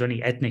potentially, is there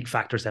any ethnic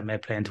factors that may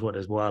play into it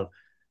as well?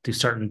 Do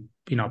certain,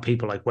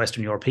 people like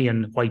Western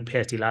European, white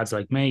pasty lads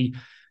like me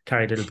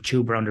carry a little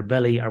tube around their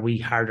belly? Are we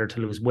harder to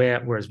lose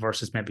weight? Whereas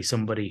versus maybe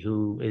somebody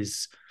who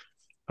is,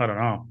 I don't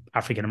know,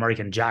 African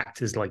American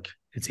jacked is like,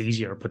 it's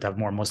easier, but to have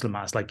more muscle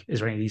mass. Like, is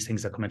there any of these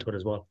things that come into it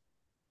as well?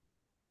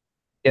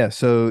 Yeah,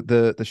 so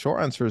the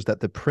short answer is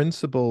that the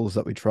principles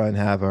that we try and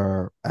have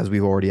are, as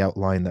we've already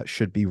outlined, that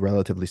should be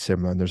relatively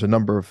similar. And there's a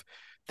number of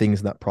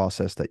things in that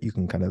process that you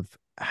can kind of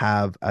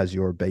have as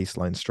your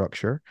baseline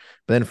structure.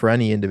 But then for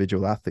any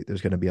individual athlete,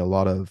 there's going to be a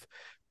lot of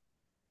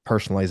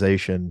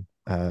personalization,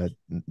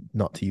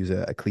 not to use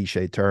a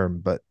cliche term,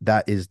 but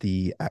that is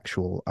the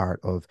actual art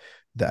of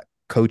that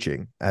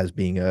coaching, as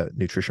being a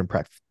nutrition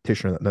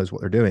practitioner that knows what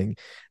they're doing,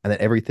 and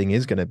that everything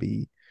is going to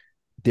be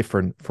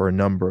different for a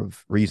number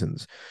of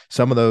reasons.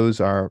 Some of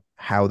those are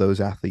how those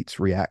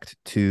athletes react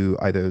to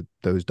either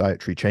those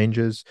dietary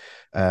changes.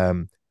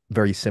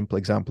 Very simple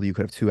example, you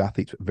could have two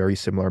athletes with very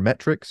similar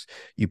metrics.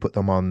 You put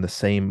them on the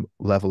same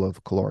level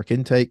of caloric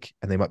intake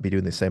and they might be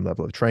doing the same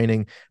level of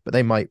training, but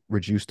they might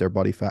reduce their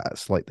body fat at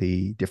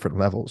slightly different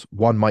levels.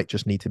 One might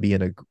just need to be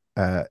in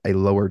a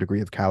lower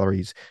degree of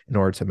calories in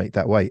order to make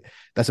that weight.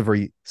 That's a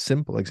very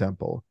simple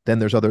example. Then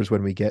there's others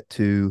when we get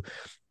to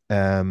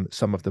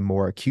some of the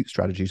more acute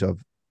strategies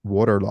of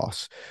water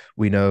loss.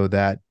 We know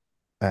that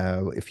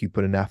if you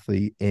put an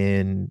athlete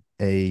in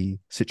a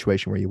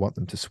situation where you want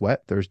them to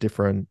sweat, there's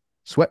different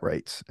sweat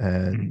rates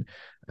and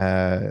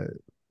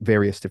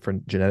various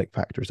different genetic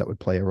factors that would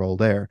play a role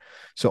there.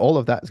 So all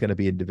of that is going to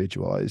be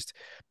individualized.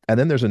 And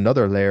then there's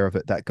another layer of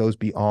it that goes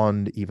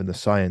beyond even the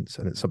science,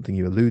 and it's something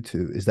you allude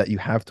to, is that you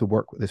have to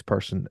work with this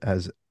person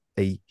as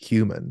a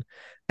human.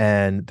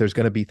 And there's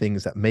going to be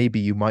things that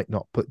maybe you might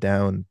not put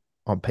down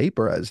on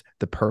paper as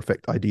the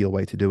perfect ideal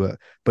way to do it,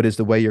 but is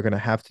the way you're going to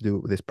have to do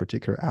it with this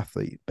particular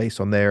athlete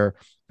based on their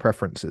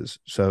preferences.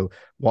 So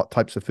what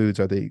types of foods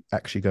are they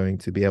actually going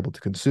to be able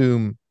to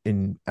consume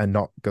in and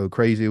not go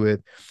crazy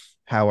with?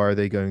 How are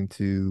they going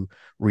to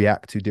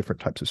react to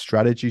different types of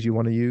strategies you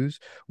want to use?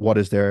 What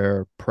is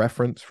their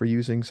preference for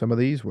using some of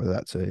these, whether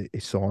that's a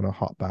sauna,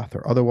 hot bath,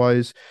 or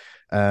otherwise?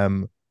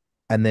 And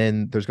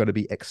then there's going to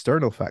be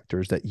external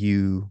factors that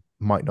you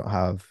might not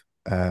have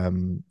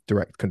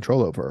direct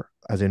control over,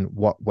 as in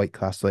what weight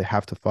class do they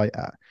have to fight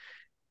at?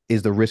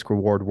 Is the risk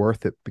reward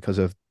worth it because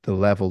of the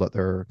level that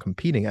they're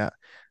competing at?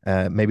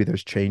 Maybe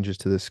there's changes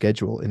to the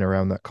schedule in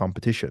around that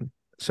competition.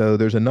 So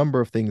there's a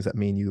number of things that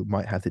mean you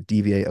might have to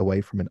deviate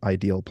away from an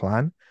ideal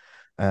plan.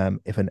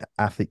 If an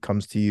athlete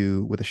comes to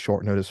you with a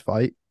short notice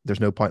fight, there's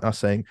no point us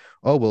saying,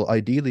 oh, well,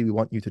 ideally we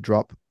want you to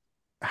drop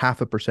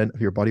 0.5%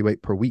 of your body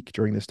weight per week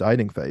during this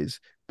dieting phase,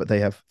 but they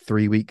have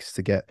 3 weeks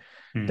to get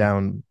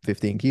down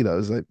 15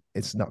 kilos.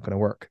 It's not going to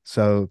work.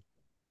 So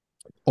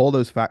all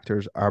those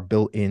factors are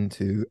built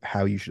into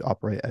how you should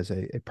operate as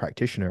a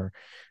practitioner,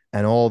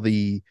 and all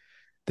the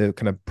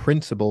kind of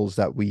principles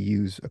that we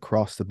use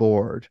across the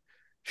board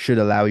should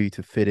allow you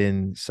to fit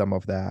in some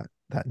of that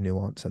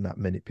nuance and that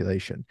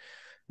manipulation.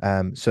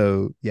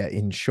 So yeah,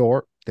 in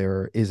short,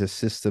 there is a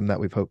system that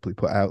we've hopefully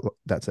put out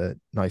that's a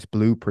nice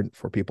blueprint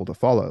for people to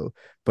follow,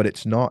 but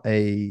it's not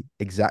a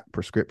exact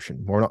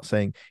prescription. We're not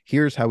saying,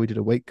 here's how we did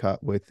a weight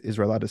cut with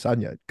Israel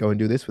Adesanya, go and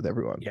do this with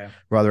everyone. Yeah.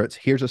 Rather, it's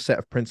here's a set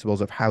of principles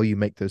of how you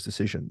make those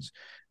decisions.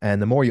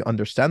 And the more you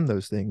understand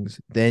those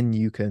things, then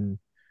you can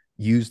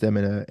use them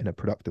in a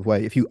productive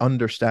way. If you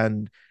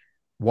understand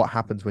what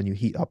happens when you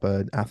heat up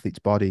an athlete's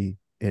body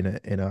in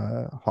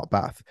a hot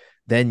bath,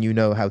 then you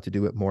know how to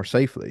do it more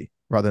safely,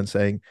 rather than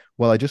saying,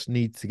 well, I just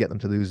need to get them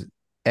to lose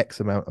X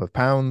amount of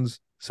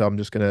pounds, so I'm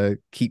just going to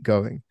keep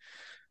going.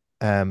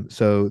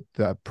 So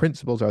the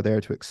principles are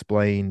there to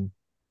explain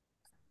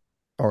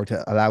or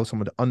to allow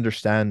someone to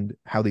understand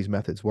how these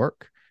methods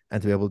work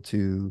and to be able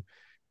to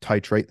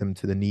titrate them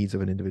to the needs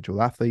of an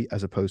individual athlete,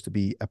 as opposed to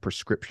be a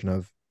prescription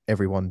of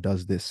everyone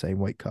does this same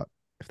weight cut,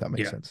 if that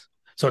makes sense.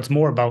 So it's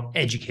more about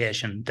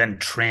education than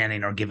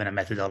training or giving a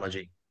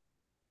methodology.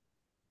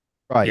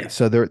 Right. Yeah.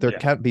 So there Yeah.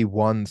 can't be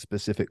one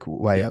specific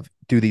way Yeah. of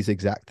do these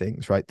exact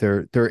things, right?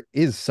 There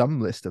is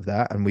some list of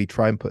that, and we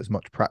try and put as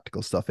much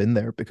practical stuff in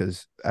there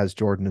because, as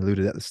Jordan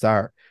alluded at the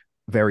start,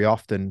 very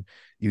often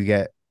you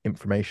get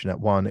information at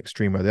one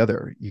extreme or the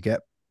other. You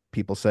get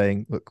people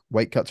saying, look,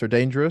 weight cuts are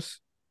dangerous,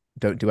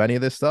 don't do any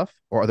of this stuff,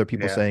 or other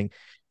people Yeah. saying,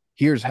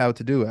 here's how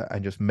to do it,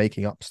 and just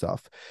making up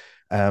stuff.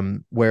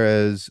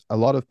 Whereas a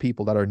lot of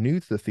people that are new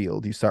to the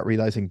field, you start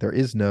realizing there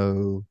is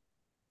no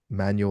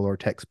manual or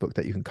textbook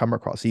that you can come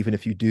across. Even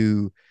if you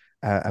do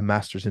a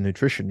master's in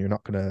nutrition, you're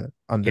not going to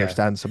Yeah.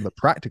 understand some of the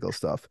practical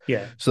stuff.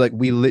 Yeah. So like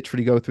we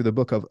literally go through the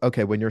book of,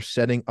 okay, when you're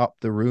setting up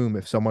the room,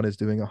 if someone is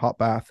doing a hot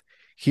bath,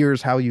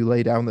 here's how you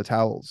lay down the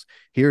towels.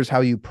 Here's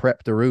how you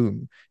prep the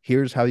room.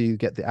 Here's how you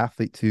get the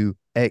athlete to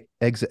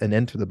exit and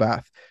enter the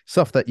bath.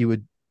 Stuff that you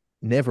would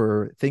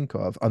never think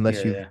of unless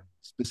Yeah. you've Yeah.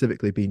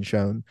 specifically been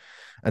shown.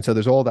 And so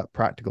there's all that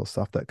practical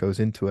stuff that goes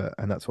into it.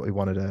 And that's what we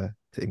wanted to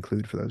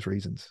include for those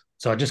reasons.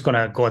 So I'm just going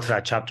to go to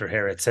that chapter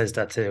here. It says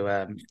that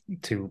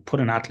to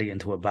put an athlete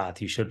into a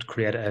bath, you should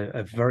create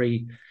a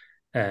very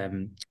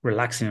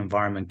relaxing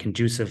environment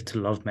conducive to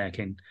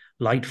lovemaking.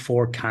 Light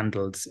 4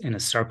 candles in a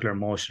circular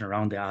motion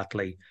around the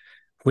athlete.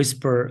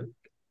 Whisper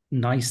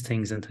nice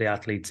things into the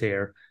athlete's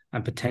ear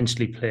and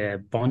potentially play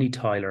Bonnie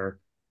Tyler,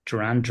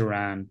 Duran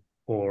Duran,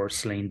 or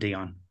Celine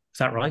Dion. Is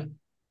that right?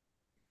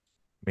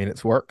 I mean,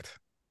 it's worked.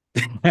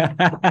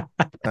 that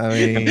I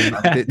mean,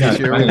 No, this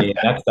year we funny.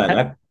 That's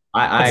that.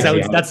 I actually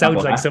sounds have a that couple sounds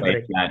of like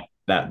athletes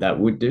somebody. that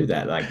would do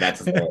that. Like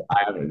that's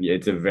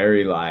it's a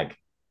very like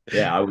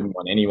yeah, I wouldn't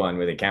want anyone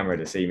with a camera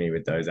to see me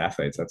with those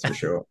athletes, that's for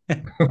sure.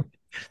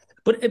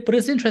 But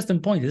it's an interesting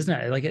point, isn't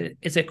it? Like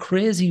it's a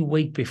crazy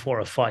week before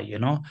a fight, you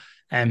know.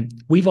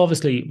 We've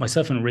obviously,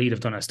 myself and Reed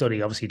have done a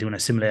study, obviously doing a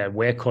simulated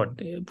weight cut,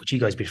 which you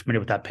guys be familiar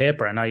with that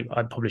paper, and I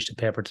published a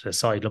paper to the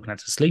side looking at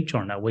the sleep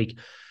during that week.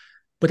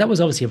 But that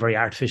was obviously a very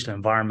artificial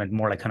environment,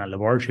 more like kind of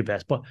laboratory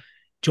based. But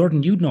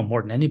Jordan, you'd know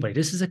more than anybody.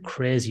 This is a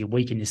crazy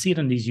week, and you see it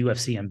on these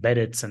UFC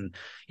embeddeds, and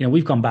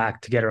we've gone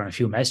back together on a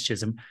few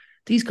messages, and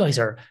these guys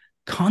are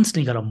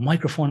constantly got a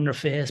microphone in their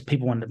face.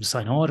 People want them to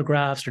sign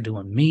autographs. They're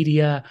doing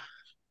media.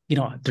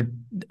 They're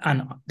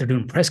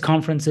doing press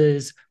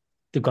conferences.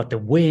 They've got the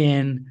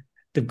win.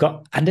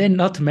 And then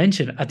not to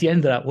mention at the end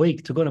of that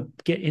week, they're going to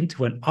get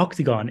into an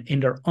octagon in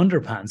their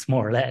underpants,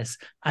 more or less,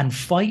 and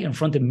fight in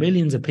front of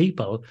millions of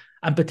people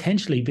and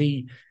potentially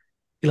be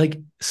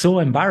like so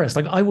embarrassed.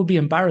 Like I would be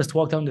embarrassed to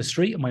walk down the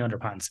street in my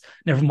underpants.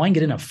 Never mind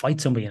get in and fight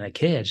somebody in a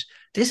cage.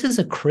 This is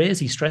a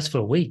crazy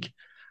stressful week.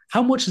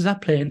 How much does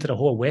that play into the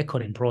whole weight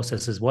cutting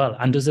process as well?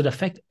 And does it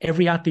affect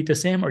every athlete the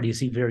same, or do you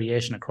see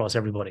variation across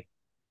everybody?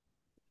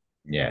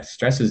 Yeah,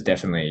 stress is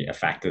definitely a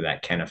factor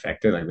that can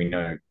affect it. Like we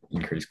know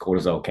increased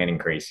cortisol can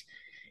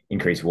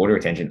increase water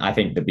retention. I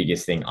think the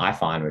biggest thing I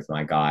find with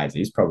my guys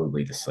is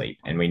probably the sleep.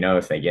 And we know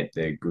if they get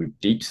the good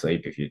deep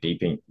sleep, if you're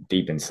deep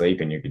in sleep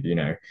and you're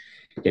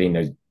getting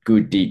those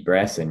good deep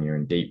breaths and you're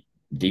in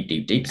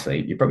deep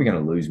sleep, you're probably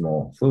going to lose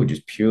more fluid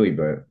just purely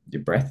by the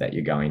breath that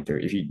you're going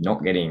through. If you're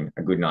not getting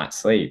a good night's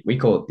sleep, we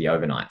call it the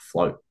overnight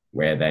float,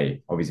 where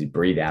they obviously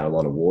breathe out a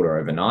lot of water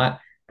overnight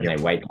and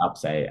they wake up,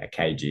 say, a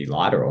kg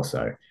lighter or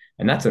so.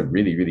 And that's a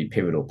really, really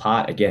pivotal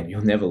part. Again,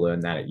 you'll never learn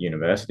that at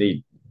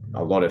university.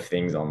 A lot of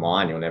things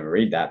online, you'll never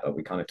read that, but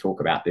we kind of talk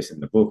about this in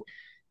the book.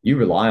 You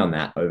rely on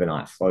that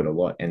overnight float a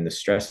lot, and the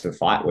stress of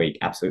fight week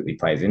absolutely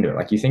plays into it.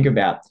 Like you think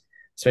about,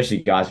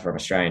 especially guys from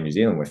Australia and New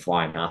Zealand, we're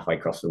flying halfway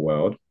across the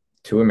world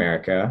to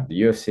America.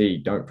 The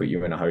UFC don't put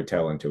you in a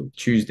hotel until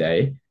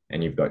Tuesday,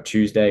 and you've got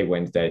Tuesday,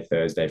 Wednesday,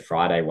 Thursday,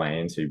 Friday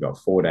weigh-in, so you've got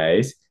 4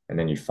 days, and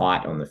then you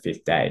fight on the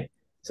fifth day.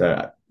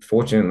 So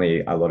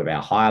fortunately, a lot of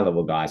our higher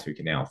level guys who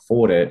can now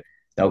afford it,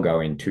 they'll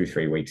go in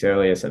 2-3 weeks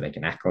earlier so they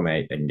can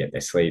acclimate, they can get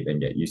their sleep, they can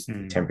get used to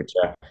the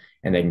temperature,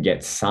 and they can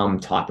get some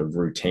type of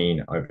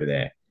routine over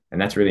there. And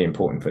that's really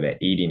important for their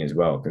eating as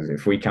well. Because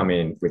if we come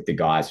in with the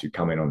guys who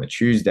come in on the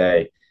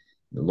Tuesday,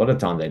 a lot of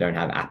times they don't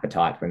have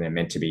appetite when they're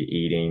meant to be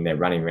eating. They're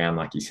running around,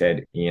 like you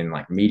said, Ian,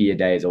 like media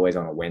day is always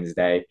on a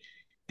Wednesday.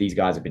 These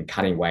guys have been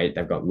cutting weight.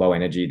 They've got low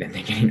energy. Then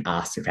they're getting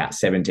asked about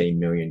 17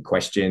 million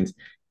questions.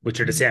 Which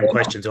are the same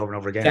questions over and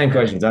over again. Same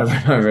questions over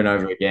and over and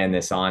over again.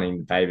 They're signing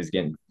the papers,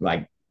 getting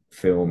like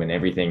film and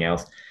everything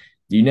else.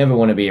 You never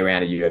want to be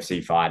around a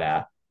UFC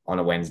fighter on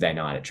a Wednesday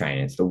night at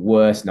training. It's the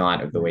worst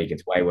night of the week.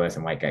 It's way worse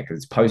than weight cut because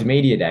it's post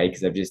media day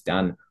because they've just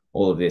done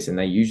all of this, and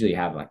they usually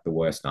have like the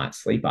worst night's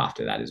sleep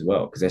after that as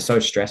well because they're so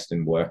stressed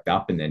and worked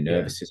up and their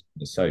nervous system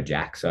is so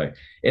jacked. So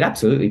it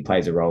absolutely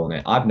plays a role in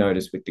it. I've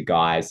noticed with the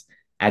guys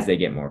as they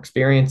get more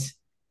experience,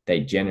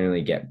 they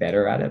generally get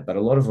better at it, but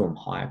a lot of them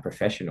hire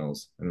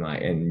professionals,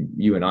 and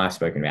you and I have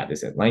spoken about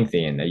this at length,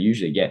 and they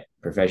usually get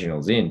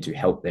professionals in to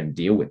help them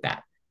deal with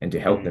that and to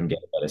help them get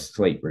a better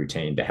sleep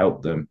routine, to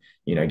help them,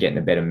 get in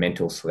a better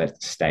mental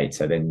state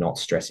so they're not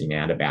stressing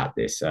out about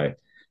this. So,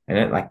 and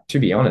it, like, to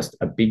be honest,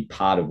 a big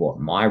part of what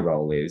my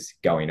role is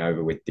going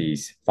over with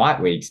these fight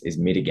weeks is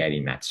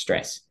mitigating that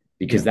stress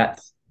because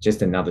that's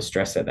just another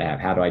stress that they have.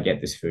 How do I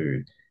get this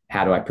food?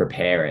 how do I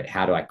prepare it?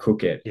 How do I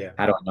cook it? Yeah.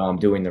 How do I know I'm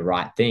doing the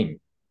right thing?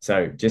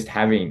 So just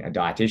having a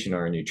dietitian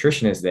or a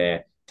nutritionist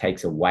there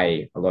takes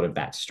away a lot of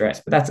that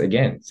stress. But that's,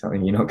 again,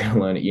 something you're not going to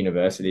learn at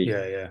university.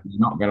 Yeah. Yeah. You're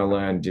not going to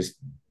learn just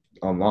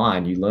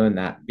online. You learn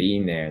that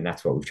being there. And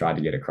that's what we've tried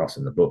to get across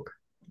in the book.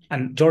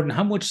 And Jordan,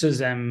 how much does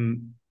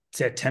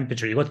say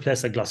temperature? You go to a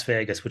place like Las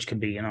Vegas, which can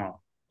be,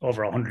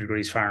 over 100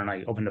 degrees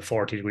Fahrenheit, up into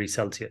 40 degrees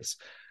Celsius.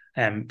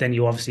 Then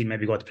you obviously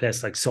maybe go to a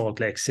place like Salt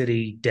Lake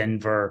City,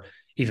 Denver,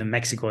 even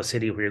Mexico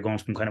City, where you're going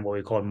from kind of what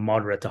we call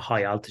moderate to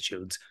high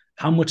altitudes.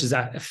 How much does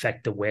that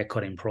affect the weight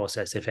cutting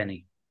process, if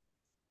any?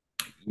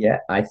 Yeah,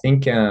 I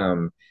think I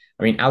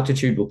mean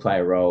altitude will play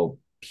a role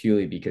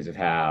purely because of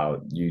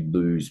how you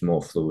lose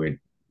more fluid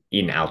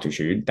in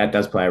altitude. That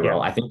does play a Yeah.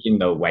 role. I think in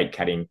the weight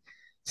cutting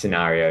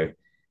scenario,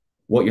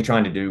 what you're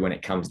trying to do when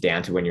it comes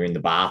down to when you're in the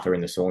bath or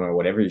in the sauna or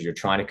whatever is you're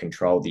trying to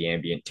control the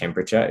ambient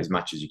temperature as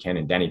much as you can.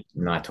 And Danny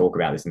and I talk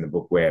about this in the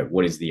book where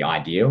what is the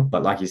ideal.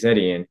 But like you said,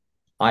 Ian,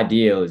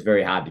 ideal is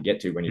very hard to get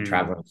to when you're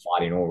traveling and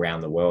fighting all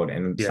around the world.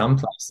 And in Yeah. some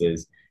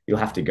places, you'll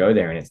have to go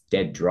there and it's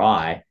dead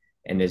dry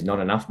and there's not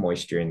enough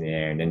moisture in the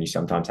air. And then you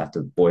sometimes have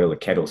to boil a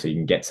kettle so you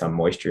can get some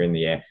moisture in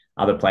the air.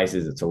 Other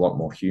places, it's a lot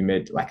more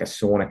humid. Like a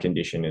sauna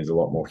condition is a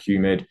lot more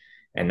humid.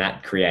 And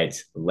that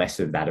creates less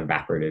of that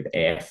evaporative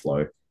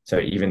airflow. So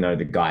even though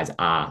the guys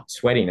are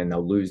sweating and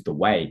they'll lose the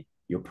weight,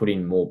 you're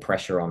putting more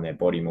pressure on their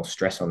body, more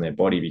stress on their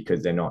body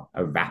because they're not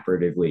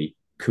evaporatively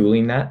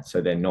cooling that.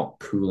 So they're not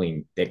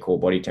cooling their core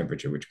body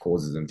temperature, which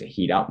causes them to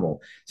heat up more.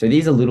 So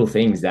these are little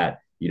things that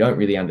you don't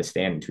really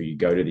understand until you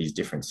go to these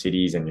different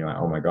cities and you're like,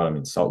 oh my God, I'm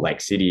in Salt Lake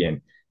City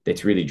and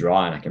it's really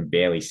dry and I can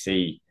barely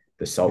see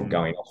the salt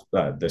going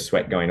off, the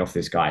sweat going off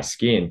this guy's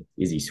skin.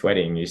 Is he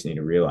sweating? You just need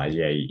to realize,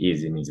 yeah, he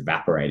is and he's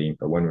evaporating.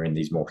 But when we're in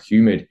these more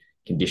humid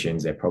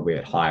conditions, they're probably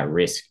at higher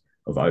risk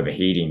of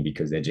overheating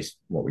because they're just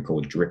what we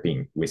call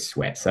dripping with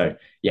sweat. So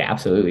yeah,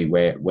 absolutely,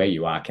 where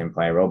you are can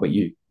play a role, but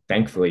you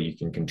thankfully you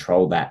can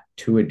control that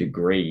to a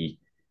degree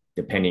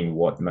depending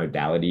what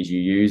modalities you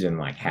use and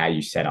like how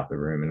you set up the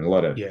room. And a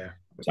lot of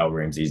hotel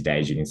rooms these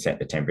days, you can set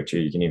the temperature,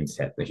 you can even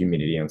set the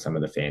humidity on some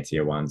of the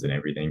fancier ones and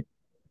everything.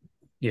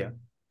 Yeah.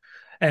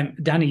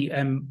 Danny,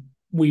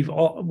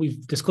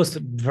 we've discussed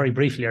it very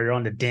briefly earlier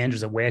on the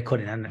dangers of weight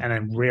cutting and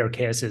in rare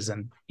cases,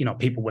 and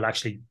people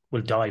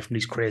will die from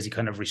these crazy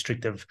kind of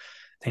restrictive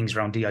things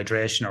around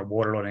dehydration or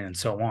water loading and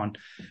so on.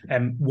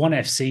 ONE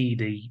FC,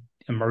 the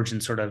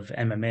emergent sort of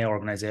MMA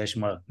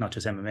organization, well, not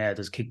just MMA,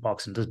 there's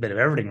kickboxing, there's a bit of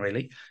everything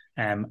really.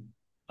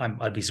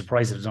 I'd be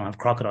surprised if they don't have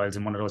crocodiles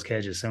in one of those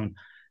cages soon.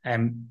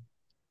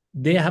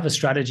 They have a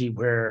strategy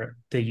where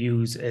they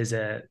use as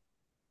a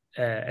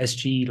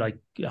SG like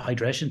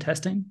hydration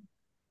testing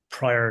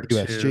prior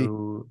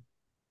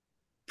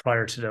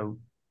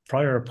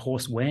or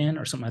post weigh-in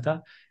or something like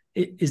that.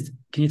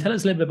 Can you tell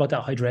us a little bit about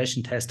that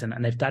hydration testing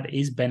and if that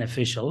is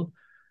beneficial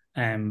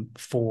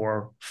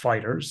for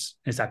fighters?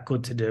 Is that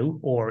good to do,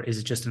 or is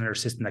it just another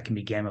system that can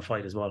be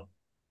gamified as well?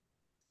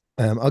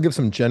 I'll give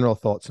some general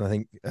thoughts, and I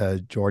think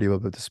Jordy will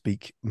be able to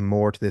speak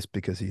more to this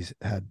because he's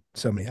had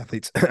so many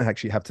athletes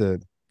actually have to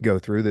go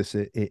through this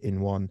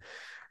in one.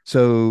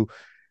 So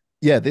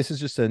yeah, this is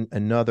just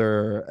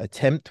another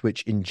attempt,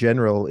 which in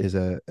general is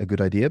a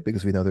good idea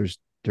because we know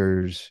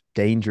there's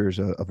dangers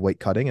of weight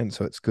cutting. And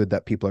so it's good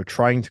that people are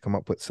trying to come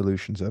up with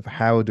solutions of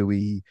how do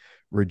we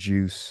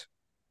reduce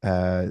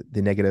the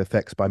negative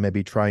effects by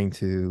maybe trying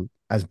to,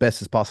 as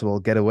best as possible,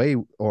 get away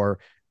or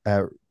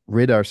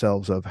rid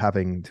ourselves of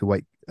having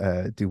to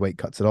do weight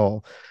cuts at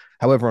all.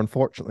 However,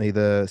 unfortunately,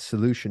 the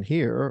solution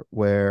here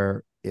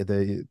where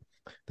the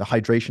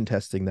hydration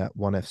testing that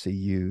ONE FC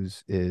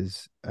use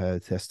is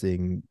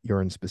testing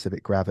urine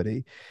specific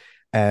gravity.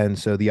 And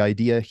so the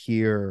idea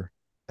here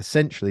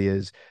essentially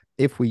is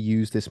if we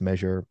use this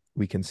measure,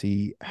 we can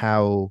see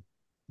how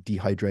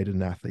dehydrated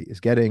an athlete is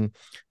getting.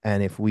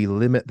 And if we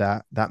limit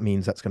that, that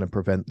means that's going to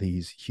prevent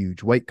these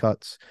huge weight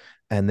cuts.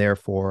 And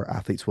therefore,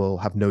 athletes will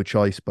have no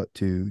choice but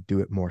to do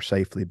it more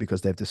safely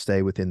because they have to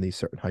stay within these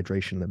certain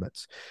hydration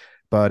limits.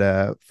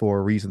 But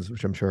for reasons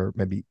which I'm sure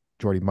maybe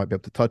Jordy might be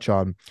able to touch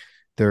on,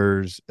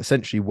 there's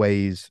essentially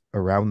ways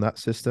around that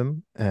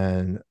system,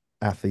 and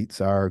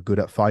athletes are good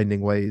at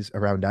finding ways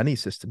around any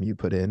system you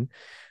put in.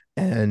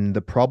 And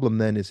the problem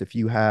then is if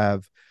you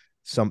have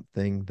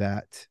something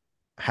that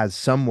has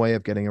some way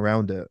of getting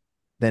around it,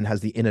 then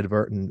has the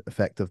inadvertent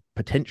effect of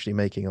potentially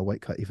making a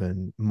weight cut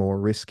even more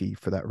risky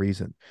for that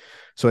reason.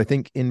 So I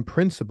think in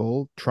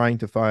principle, trying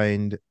to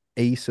find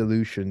a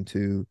solution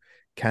to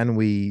could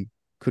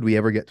we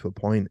ever get to a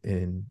point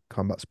in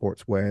combat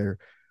sports where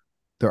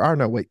there are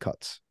no weight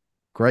cuts?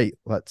 Great,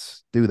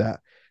 let's do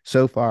that.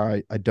 So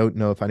far, I don't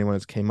know if anyone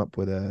has came up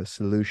with a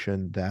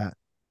solution that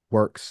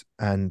works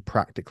and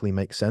practically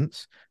makes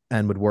sense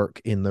and would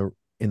work in the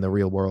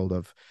real world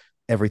of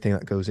everything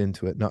that goes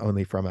into it, not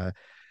only from a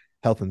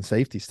health and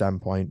safety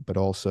standpoint, but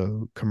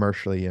also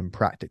commercially and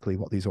practically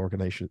what these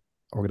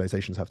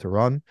organizations have to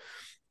run.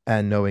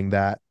 And knowing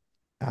that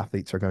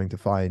athletes are going to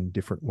find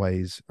different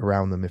ways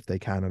around them if they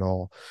can at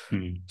all.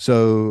 Mm.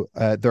 So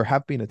there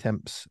have been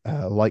attempts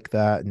like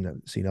that, and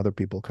I've seen other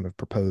people kind of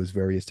propose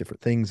various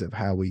different things of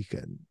how we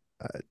can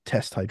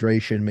test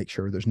hydration, make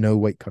sure there's no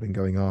weight cutting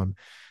going on,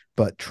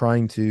 but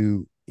trying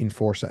to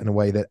enforce that in a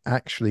way that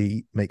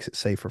actually makes it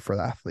safer for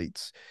the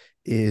athletes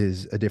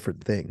is a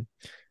different thing.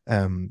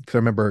 Because I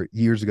remember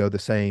years ago, the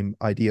same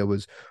idea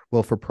was,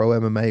 well, for pro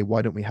MMA,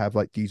 why don't we have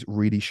like these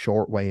really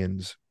short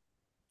weigh-ins,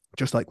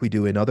 just like we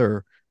do in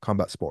other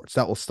combat sports?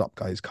 That will stop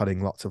guys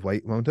cutting lots of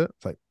weight, won't it?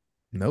 It's like,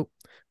 nope,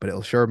 but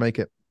it'll sure make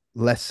it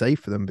less safe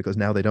for them because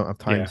now they don't have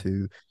time Yeah.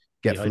 to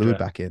get fluid Dehydrate.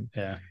 back in.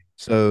 Yeah.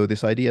 So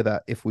this idea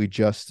that if we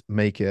just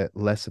make it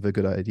less of a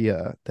good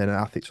idea, then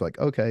athletes are like,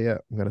 okay, yeah,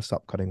 I'm going to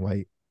stop cutting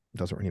weight. It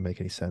doesn't really make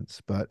any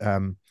sense. But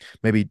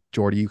maybe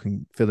Jordy, you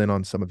can fill in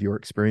on some of your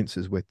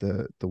experiences with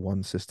the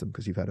one system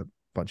because you've had a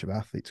bunch of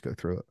athletes go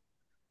through it.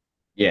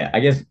 Yeah,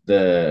 I guess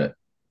the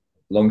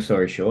long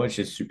story short, it's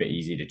just super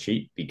easy to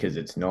cheat because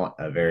it's not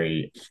a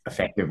very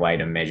effective way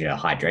to measure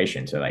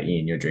hydration. So, like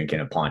Ian, you're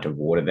drinking a pint of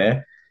water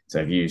there. So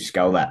if you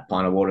scull that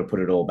pint of water, put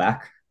it all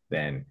back,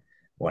 then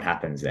what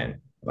happens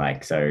then?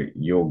 Like, so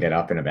you'll get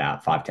up in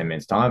about 5, 10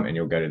 minutes time and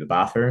you'll go to the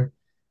bathroom.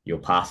 You'll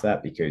pass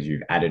that because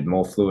you've added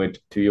more fluid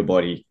to your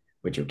body,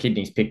 which your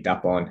kidneys picked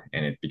up on.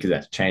 And because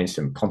that's changed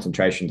some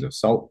concentrations of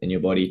salt in your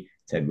body,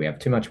 said, we have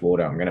too much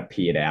water. I'm going to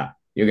pee it out.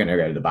 You're going to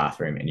go to the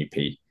bathroom and you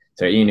pee.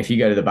 So, Ian, if you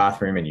go to the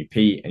bathroom and you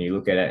pee and you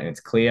look at it and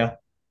it's clear,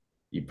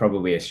 you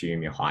probably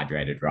assume you're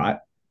hydrated, right?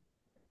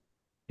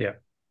 Yeah.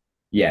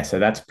 Yeah. So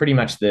that's pretty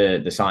much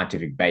the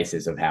scientific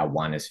basis of how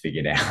one has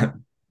figured out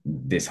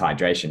this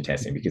hydration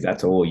testing, because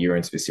that's all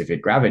urine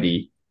specific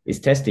gravity is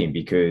testing,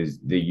 because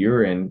the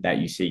urine that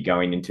you see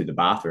going into the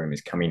bathroom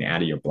is coming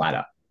out of your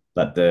bladder.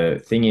 But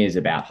the thing is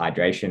about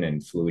hydration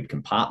and fluid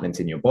compartments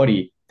in your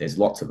body, there's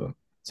lots of them.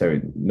 So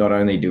not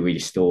only do we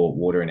store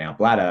water in our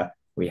bladder,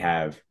 we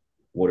have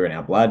water in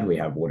our blood, we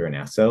have water in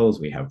our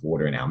cells, we have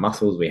water in our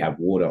muscles, we have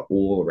water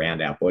all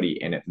around our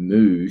body, and it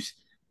moves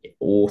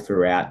all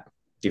throughout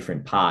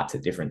different parts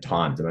at different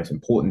times. The most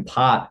important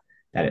part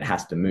that it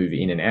has to move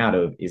in and out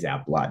of is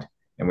our blood.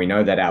 And we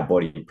know that our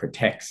body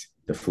protects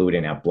the fluid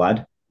in our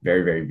blood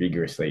very, very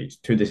vigorously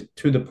to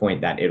the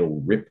point that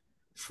it'll rip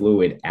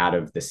fluid out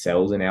of the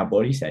cells in our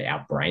body, say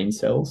our brain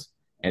cells,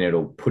 and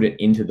it'll put it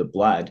into the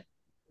blood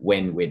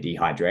when we're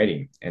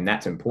dehydrating. And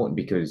that's important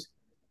because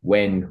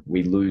when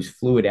we lose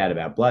fluid out of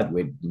our blood,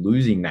 we're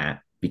losing that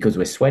because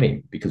we're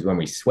sweating. Because when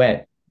we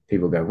sweat,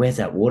 people go, where's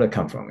that water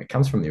come from? It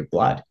comes from your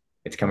blood.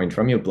 It's coming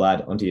from your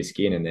blood onto your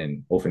skin and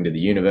then off into the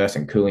universe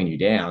and cooling you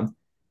down.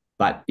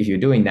 But if you're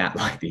doing that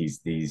like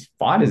these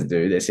fighters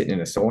do, they're sitting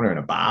in a sauna in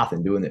a bath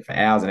and doing it for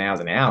hours and hours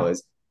and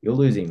hours, you're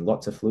losing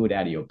lots of fluid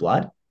out of your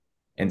blood.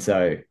 And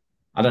so,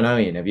 I don't know,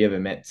 Ian, have you ever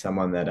met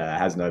someone that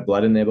has no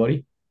blood in their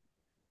body?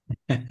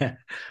 Well,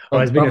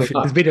 there's been a Probably few,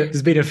 not.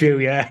 there's been a few,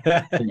 yeah.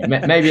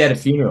 Maybe at a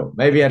funeral.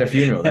 Maybe at a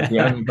funeral. That's the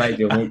only place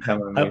you'll meet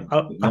someone Oh, with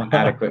oh, not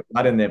adequate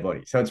blood in their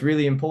body. So it's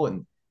really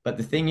important. But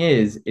the thing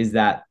is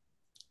that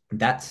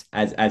that's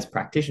as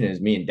practitioners,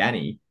 me and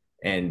Danny,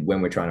 and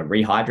when we're trying to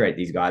rehydrate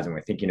these guys and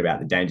we're thinking about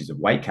the dangers of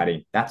weight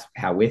cutting, that's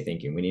how we're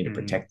thinking. We need to mm,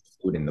 protect the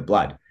fluid in the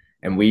blood.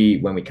 And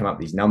when we come up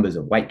with these numbers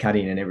of weight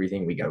cutting and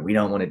everything, we go, we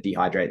don't want to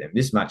dehydrate them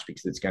this much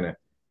because it's going to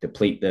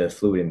deplete the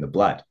fluid in the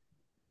blood.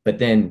 But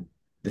then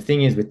the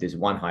thing is with this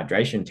one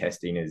hydration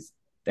testing is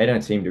they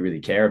don't seem to really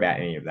care about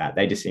any of that.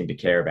 They just seem to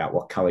care about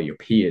what color your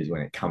pee is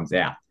when it comes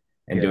out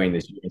and yeah. doing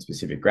this urine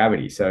specific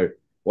gravity. So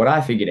what I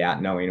figured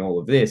out knowing all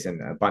of this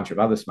and a bunch of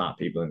other smart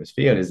people in this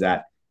field is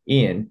that,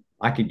 Ian,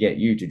 I could get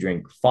you to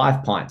drink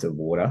 5 pints of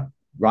water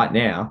right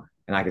now.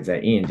 And I could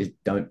say, Ian, just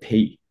don't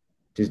pee.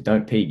 Just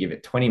don't pee. Give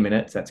it 20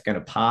 minutes. That's going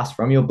to pass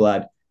from your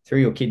blood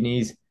through your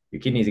kidneys.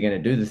 Your kidneys are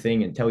going to do the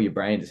thing and tell your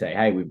brain to say,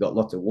 hey, we've got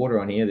lots of water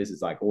on here. This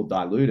is like all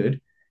diluted.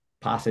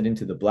 Pass it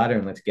into the bladder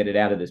and let's get it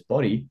out of this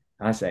body.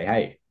 And I say,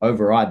 hey,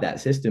 override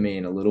that system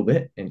in a little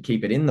bit and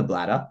keep it in the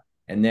bladder.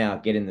 And now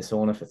get in the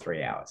sauna for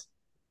 3 hours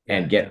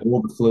and get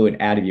all the fluid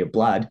out of your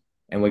blood.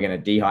 And we're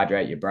going to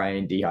dehydrate your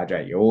brain,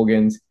 dehydrate your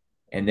organs.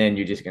 And then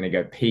you're just going to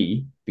go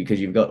pee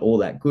because you've got all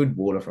that good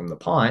water from the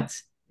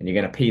pints and you're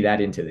going to pee that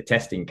into the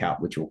testing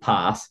cup, which will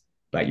pass,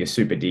 but you're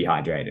super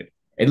dehydrated.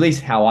 At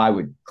least how I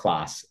would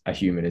class a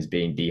human as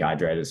being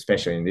dehydrated,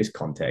 especially in this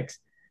context.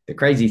 The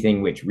crazy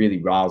thing, which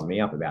really riles me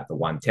up about the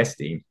one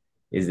testing,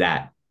 is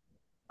that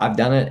I've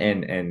done it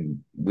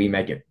and we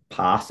make it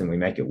pass and we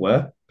make it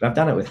work. But I've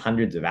done it with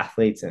hundreds of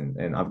athletes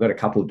and I've got a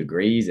couple of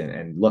degrees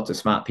and lots of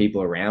smart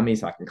people around me.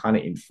 So I can kind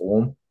of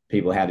inform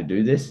people how to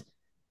do this.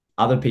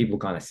 Other people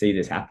kind of see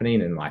this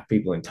happening and like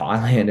people in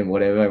Thailand and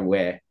whatever,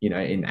 where,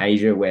 in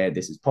Asia where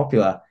this is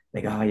popular,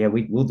 they go, oh yeah,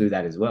 we'll do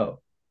that as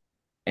well.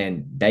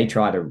 And they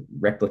try to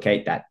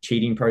replicate that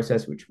cheating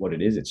process, which what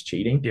it is, it's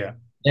cheating. Yeah.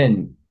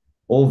 And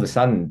all of a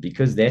sudden,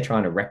 because they're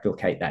trying to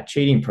replicate that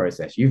cheating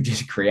process, you've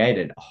just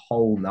created a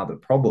whole nother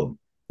problem,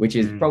 which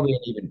is Mm, probably an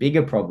even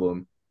bigger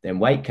problem than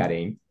weight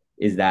cutting,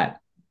 is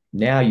that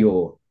now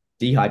you're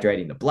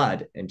dehydrating the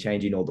blood and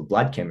changing all the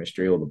blood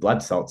chemistry, all the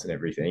blood salts and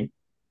everything.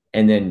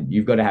 And then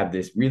you've got to have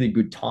this really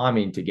good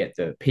timing to get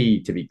the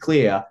pee to be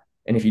clear.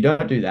 And if you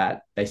don't do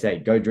that, they say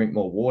go drink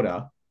more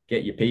water,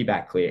 get your pee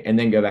back clear, and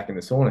then go back in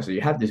the sauna. So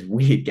you have this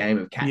weird game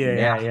of cat and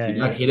Yeah, mouse. If yeah, you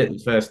don't yeah. hit it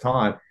the first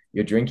time,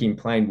 you're drinking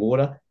plain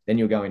water, then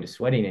you'll go into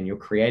sweating, and you're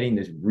creating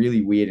this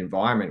really weird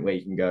environment where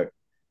you can go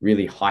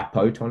really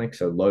hypotonic,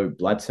 so low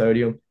blood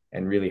sodium,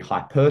 and really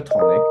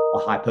hypertonic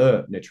or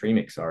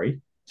hypernatremic,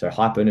 sorry. So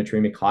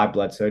hypernatremic, high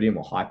blood sodium,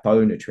 or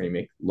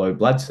hyponatremic, low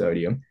blood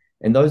sodium.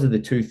 And those are the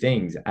two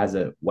things as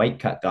a weight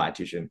cut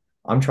dietitian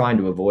I'm trying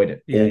to avoid at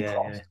Yeah, all yeah, yeah.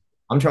 costs.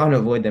 I'm trying to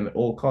avoid them at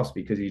all costs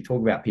because you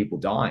talk about people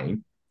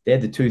dying, they're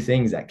the two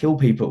things that kill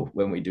people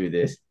when we do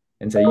this.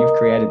 And so you've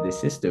created this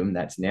system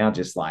that's now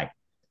just like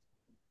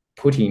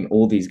putting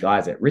all these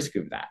guys at risk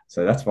of that.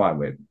 So that's why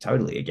we're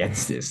totally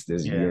against this.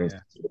 There's Yeah, units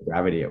of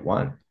gravity at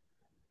one.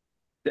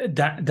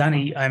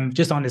 Danny, I'm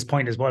just on this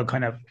point as well,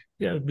 kind of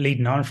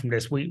leading on from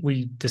this.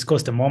 We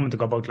discussed a moment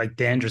ago about like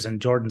dangers,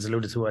 and Jordan's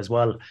alluded to as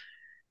well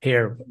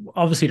here.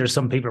 Obviously, there's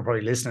some people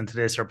probably listening to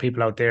this, or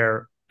people out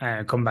there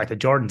coming back to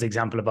Jordan's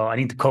example about I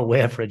need to cut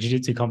weight for a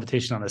jiu-jitsu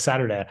competition on a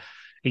Saturday,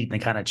 eating a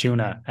can of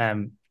tuna.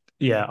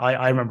 Yeah,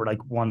 I remember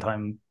like one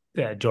time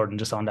Jordan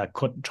just on that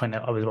cut,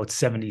 I was about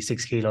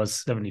 76 kilos,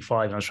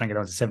 75, and I was trying to get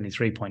down to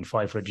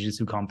 73.5 for a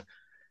jiu-jitsu comp.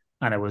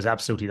 And it was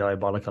absolutely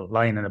diabolical,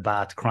 lying in a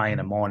bath, crying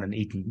and moaning,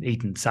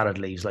 eating salad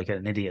leaves like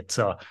an idiot.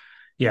 So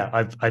yeah,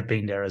 I've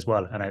been there as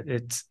well. And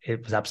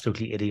it was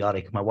absolutely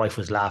idiotic. My wife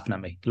was laughing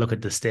at me. Look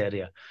at the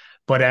stadia.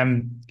 But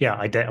yeah,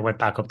 I went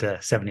back up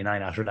to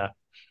 79 after that.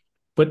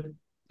 But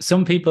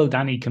some people,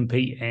 Danny,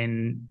 compete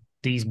in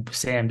these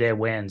same day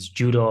weigh-ins.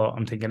 Judo,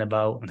 I'm thinking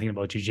about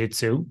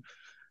jiu-jitsu.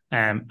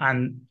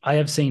 And I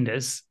have seen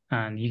this,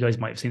 and you guys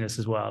might have seen this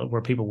as well,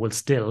 where people will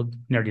still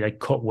nearly like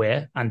cut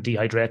weight and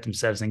dehydrate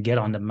themselves and get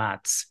on the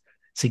mats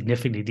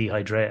significantly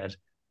dehydrated.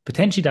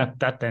 Potentially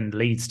that then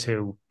leads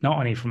to not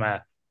only from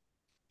a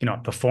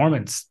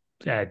performance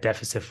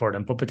deficit for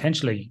them, but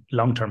potentially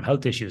long-term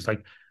health issues.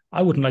 Like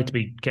I wouldn't like to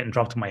be getting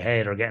dropped on my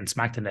head or getting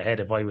smacked in the head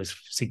if I was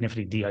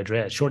significantly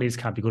dehydrated. Surely this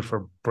can't be good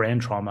for brain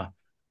trauma,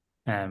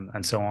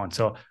 and so on.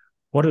 So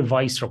what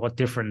advice or what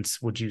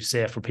difference would you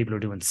say for people who are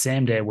doing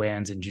same day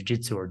weigh-ins in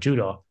jiu-jitsu or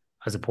judo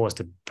as opposed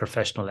to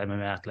professional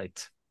MMA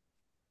athletes?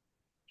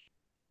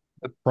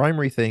 The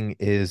primary thing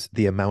is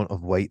the amount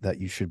of weight that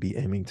you should be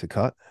aiming to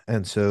cut.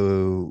 And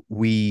so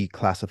we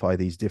classify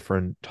these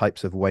different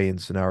types of weigh-in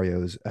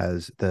scenarios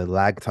as the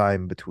lag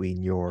time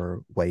between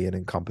your weigh-in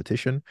and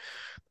competition.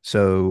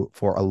 So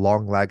for a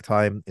long lag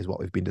time is what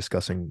we've been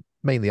discussing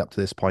mainly up to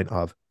this point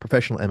of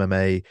professional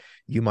MMA.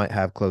 You might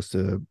have close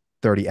to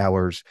 30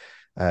 hours,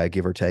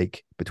 give or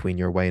take, between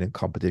your weigh-in and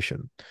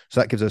competition.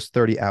 So that gives us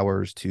 30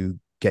 hours to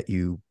get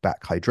you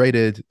back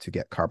hydrated, to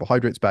get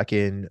carbohydrates back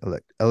in,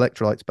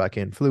 electrolytes back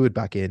in, fluid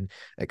back in,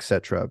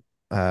 etc.,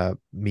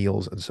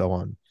 meals and so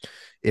on.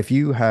 If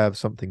you have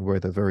something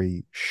with a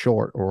very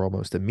short or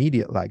almost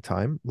immediate lag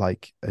time,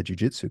 like a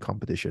jiu-jitsu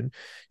competition,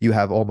 you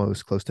have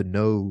almost close to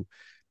no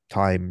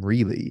time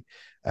really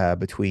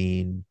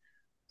between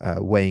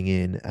weighing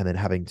in and then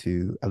having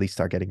to at least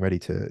start getting ready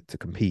to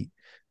compete.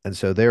 And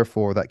so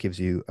therefore that gives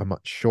you a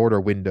much shorter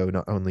window,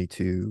 not only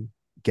to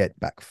get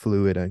back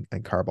fluid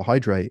and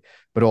carbohydrate,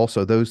 but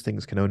also those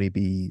things can only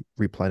be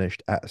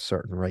replenished at a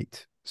certain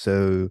rate.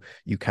 So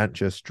you can't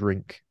just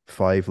drink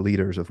 5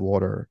 liters of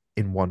water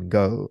in one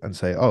go and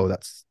say, oh,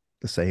 that's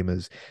the same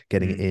as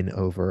getting it in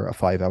over a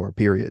 5-hour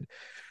period.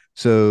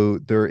 So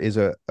there is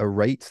a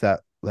rate that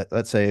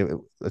let's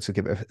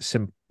give it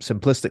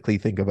simplistically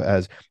think of it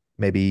as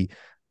maybe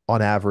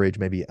on average,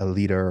 maybe a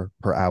liter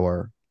per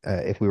hour.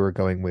 If we were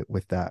going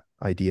with that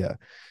idea,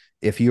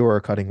 if you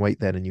are cutting weight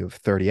then and you have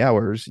 30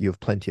 hours, you have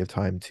plenty of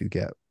time to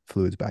get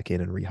fluids back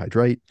in and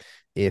rehydrate.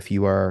 If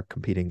you are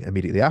competing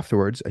immediately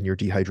afterwards and you're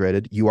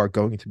dehydrated, you are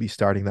going to be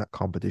starting that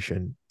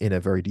competition in a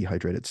very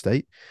dehydrated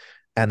state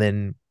and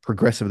then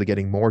progressively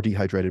getting more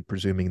dehydrated,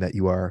 presuming that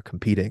you are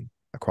competing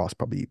across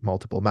probably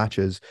multiple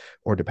matches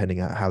or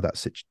depending on how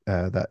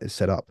that is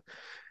set up.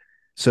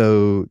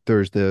 So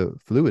there's the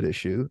fluid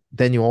issue.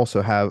 Then you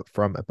also have,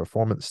 from a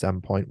performance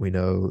standpoint, we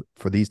know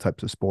for these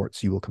types of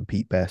sports, you will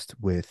compete best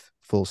with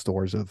full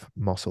stores of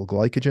muscle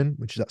glycogen,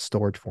 which is that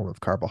stored form of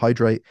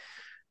carbohydrate.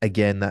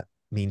 Again, that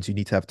means you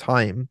need to have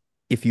time.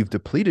 If you've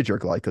depleted your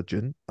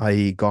glycogen,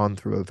 i.e. gone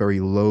through a very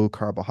low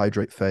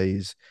carbohydrate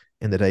phase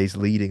in the days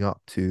leading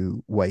up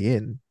to weigh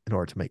in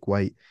order to make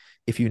weight,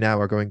 if you now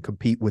are going to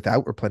compete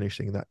without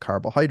replenishing that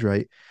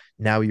carbohydrate,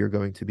 now you're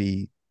going to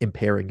be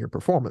impairing your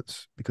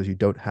performance because you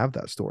don't have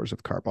that stores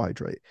of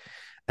carbohydrate.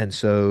 And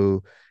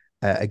so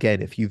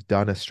again, if you've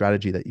done a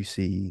strategy that you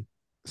see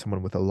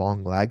someone with a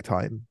long lag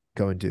time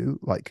go and do,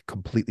 like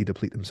completely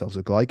deplete themselves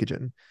of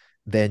glycogen,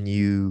 then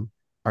you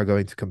are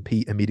going to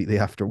compete immediately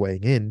after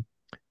weighing in.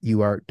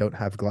 You don't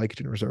have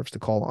glycogen reserves to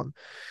call on.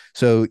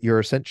 So you're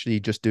essentially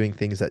just doing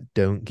things that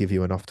don't give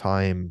you enough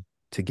time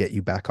to get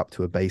you back up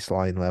to a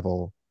baseline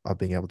level of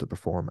being able to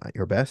perform at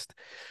your best.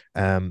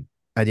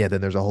 And yeah,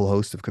 then there's a whole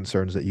host of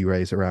concerns that you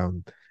raise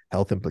around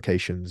health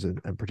implications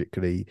and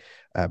particularly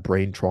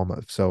brain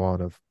trauma, so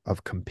on,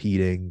 of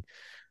competing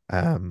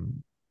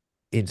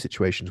in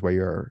situations where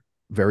you're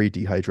very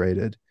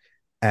dehydrated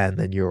and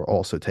then you're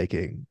also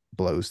taking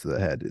blows to the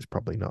head is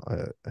probably not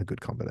a good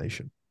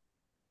combination.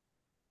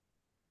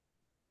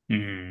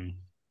 Mm.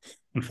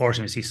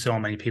 Unfortunately, we see so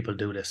many people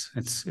do this.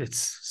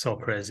 It's so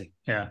crazy.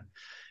 Yeah.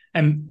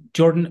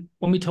 Jordan,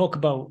 when we talk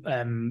about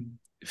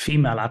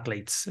female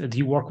athletes, do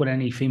you work with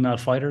any female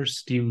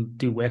fighters? Do you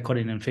do weight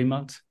cutting in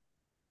females?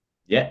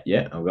 Yeah,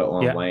 yeah. I've got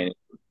one Yeah, weighing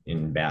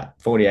in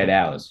about 48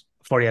 hours.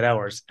 48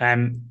 hours.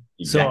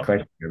 Exact So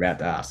question you're about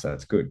to ask, so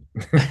it's good.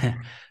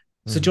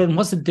 so Jordan,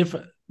 what's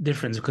the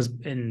difference? Because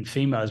in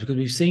females, because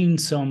we've seen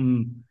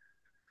some,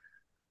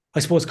 I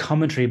suppose,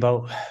 commentary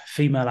about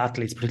female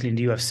athletes, particularly in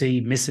the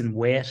UFC, missing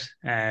weight.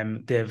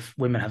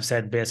 Women have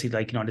said basically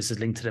like, this is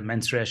linked to the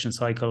menstruation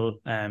cycle,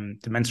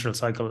 the menstrual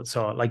cycle.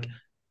 So like,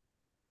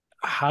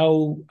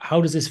 how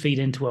does this feed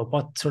into it?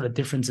 What sort of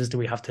differences do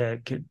we have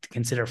to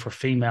consider for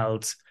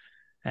females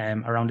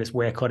around this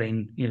weight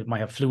cutting? It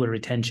might have fluid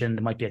retention,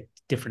 there might be at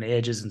different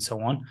ages and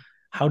so on.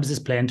 How does this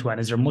play into it?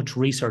 And is there much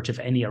research, if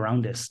any,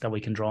 around this that we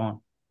can draw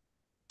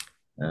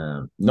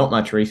on? Not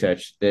much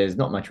research. There's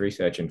not much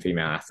research in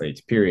female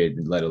athletes, period,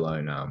 let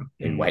alone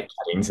in weight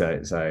cutting.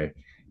 So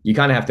you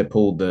kind of have to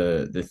pull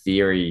the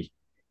theory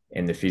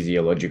and the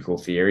physiological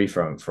theory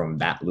from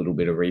that little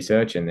bit of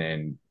research, and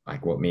then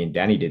like what me and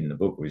Danny did in the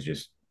book was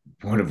just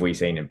what have we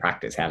seen in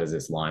practice? How does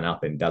this line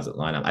up, and does it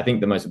line up? I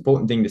think the most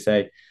important thing to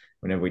say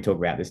whenever we talk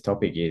about this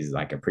topic is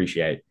like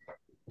appreciate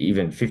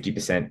even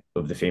 50%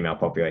 of the female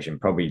population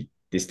probably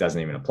this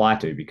doesn't even apply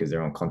to because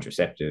they're on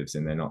contraceptives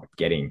and they're not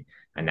getting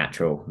a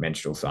natural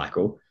menstrual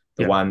cycle.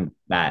 The one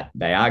that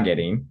they are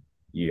getting,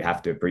 you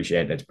have to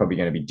appreciate that's probably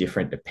going to be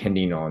different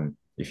depending on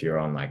if you're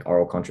on like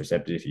oral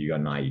contraceptive, if you got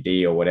an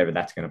IUD or whatever,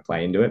 that's going to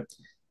play into it.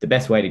 The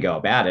best way to go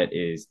about it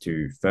is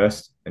to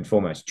first and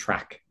foremost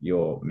track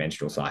your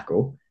menstrual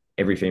cycle.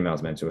 Every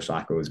female's menstrual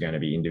cycle is going to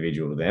be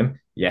individual to them.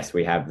 Yes,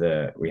 we have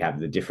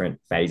the different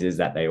phases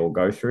that they all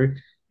go through.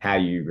 How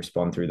you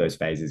respond through those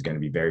phases is going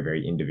to be very,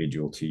 very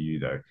individual to you,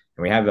 though.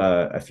 And we have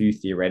a few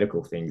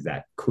theoretical things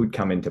that could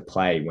come into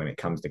play when it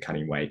comes to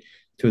cutting weight.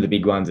 Two of the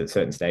big ones at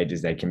certain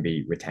stages, they can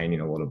be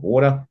retaining a lot of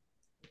water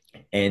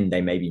and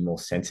they may be more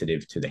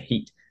sensitive to the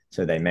heat.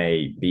 So they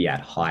may be at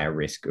higher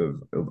risk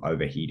of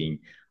overheating.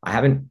 I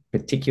haven't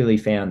particularly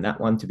found that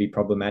one to be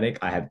problematic.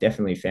 I have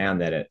definitely found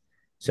that at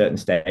certain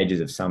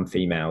stages of some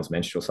females'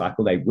 menstrual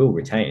cycle, they will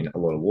retain a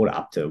lot of water,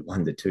 up to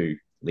 1 to 2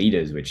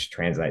 liters, which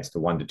translates to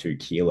 1 to 2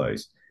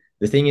 kilos.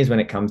 The thing is, when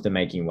it comes to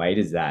making weight,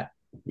 is that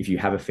if you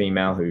have a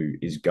female who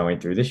is going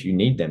through this, you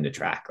need them to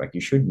track. Like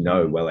you should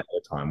know well ahead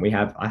of time.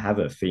 I have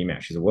a female,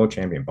 she's a world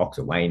champion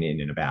boxer weighing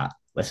in about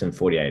less than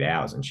 48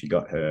 hours and she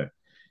got her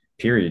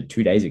period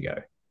 2 days ago.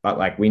 But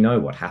like we know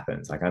what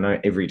happens. Like I know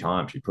every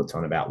time she puts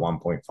on about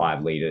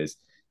 1.5 liters.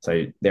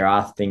 So there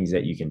are things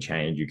that you can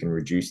change. You can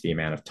reduce the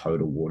amount of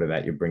total water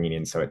that you're bringing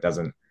in so it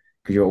doesn't,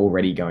 because you're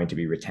already going to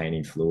be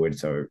retaining fluid.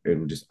 So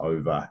it'll just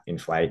over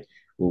inflate.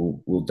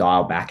 We'll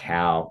dial back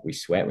how we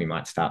sweat. We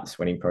might start the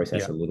sweating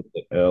process a little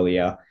bit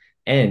earlier.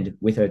 And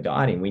with her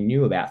dieting, we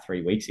knew about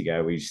 3 weeks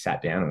ago, we just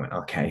sat down and went,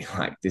 okay,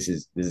 like this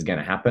is going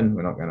to happen.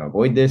 We're not going to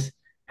avoid this.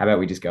 How about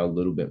we just go a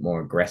little bit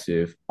more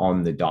aggressive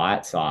on the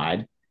diet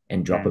side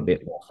and drop a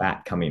bit more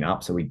fat coming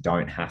up so we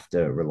don't have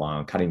to rely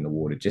on cutting the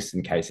water just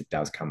in case it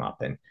does come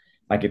up. And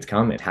like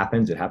it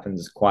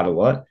happens quite a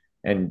lot.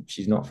 And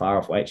she's not far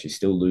off weight. She's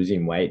still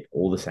losing weight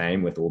all the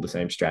same with all the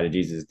same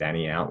strategies as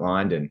Danny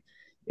outlined. And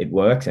it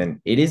works. And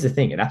it is a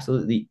thing. It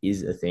absolutely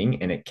is a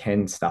thing. And it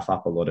can stuff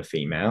up a lot of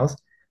females.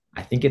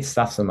 I think it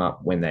stuffs them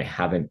up when they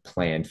haven't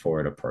planned for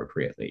it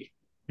appropriately.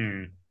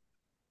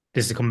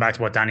 This is to come back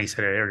to what Danny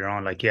said earlier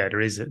on. Like, yeah,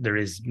 there is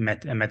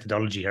a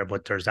methodology here,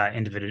 but there's that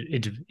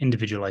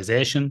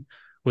individualization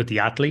with the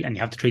athlete, and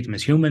you have to treat them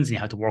as humans, and you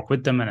have to work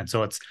with them, and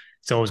so it's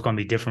always going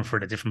to be different for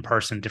the different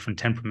person, different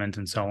temperament,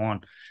 and so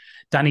on.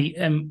 Danny,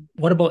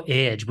 what about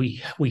age?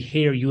 We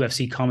hear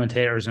UFC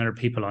commentators and other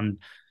people on,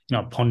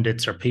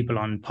 pundits or people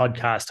on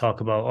podcasts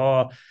talk about,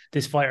 oh,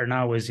 this fighter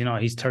now is,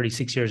 he's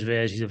 36 years of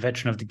age, he's a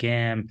veteran of the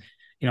game.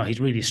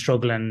 He's really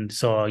struggling.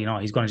 So,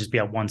 he's going to just be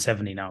at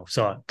 170 now.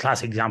 So a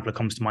classic example that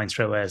comes to mind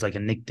straight away is like a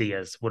Nate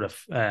Diaz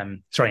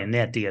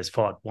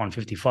fought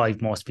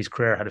 155 most of his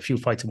career, had a few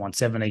fights at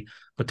 170,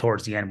 but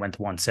towards the end went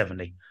to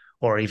 170.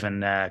 Or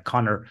even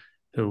Connor,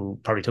 who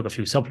probably took a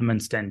few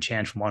supplements, then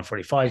changed from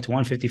 145 to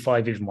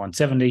 155, even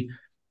 170.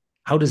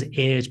 How does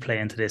age play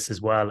into this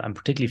as well? And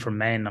particularly for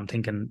men, I'm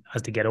thinking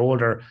as they get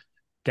older,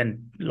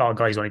 again, a lot of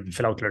guys don't even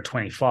fill out till they're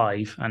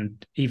 25,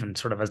 and even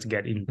sort of as they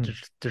get into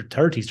their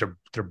 30s,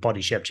 their body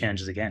shape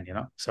changes again,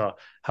 So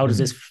how does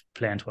this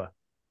play into it?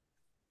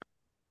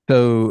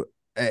 So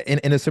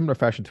in a similar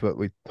fashion to what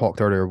we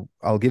talked earlier,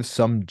 I'll give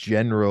some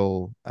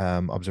general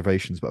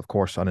observations, but of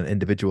course on an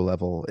individual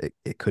level,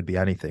 it could be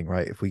anything,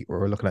 right? If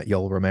we're looking at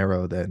Yoel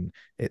Romero, then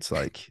it's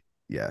like,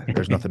 yeah,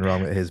 there's nothing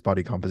wrong with his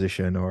body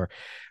composition or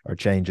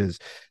changes.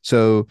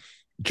 So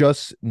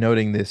just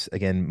noting this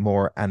again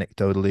more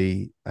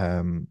anecdotally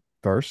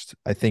first,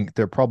 I think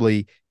there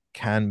probably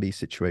can be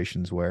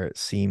situations where it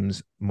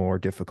seems more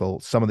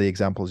difficult. Some of the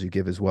examples you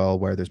give as well,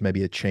 where there's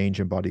maybe a change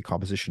in body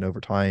composition over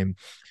time.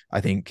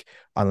 I think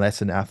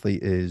unless an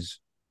athlete is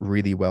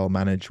really well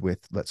managed with,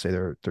 let's say,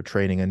 their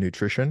training and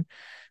nutrition,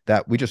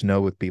 that we just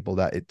know with people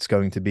that it's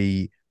going to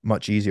be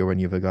much easier when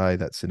you have a guy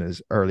that's in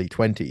his early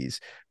 20s,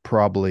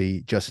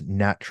 probably just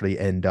naturally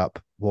end up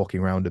walking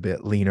around a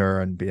bit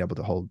leaner and be able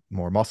to hold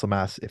more muscle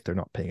mass if they're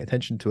not paying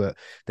attention to it,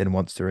 than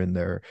once they're in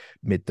their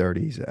mid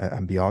 30s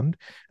and beyond.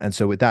 And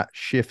so with that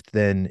shift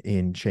then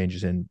in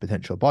changes in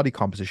potential body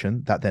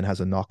composition, that then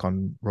has a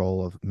knock-on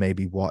role of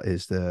maybe what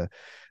is the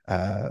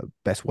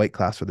best weight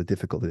class or the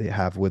difficulty they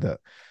have with it.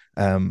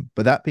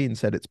 But that being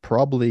said, it's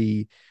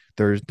probably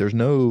there's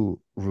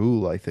no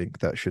rule, I think,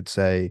 that should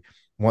say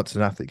once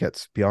an athlete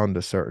gets beyond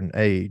a certain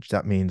age,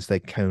 that means they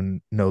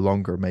can no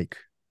longer make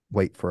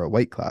weight for a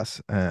weight class.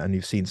 And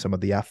you've seen some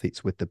of the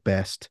athletes with the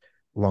best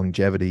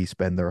longevity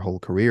spend their whole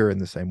career in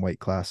the same weight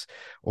class,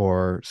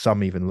 or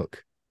some even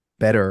look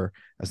better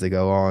as they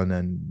go on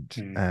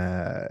and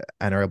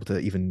are able to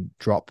even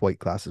drop weight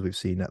classes we've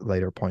seen at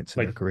later points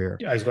in their career.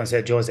 I was going to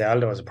say Jose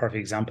Aldo was a perfect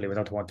example. He went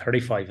up to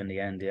 135 in the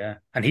end, yeah.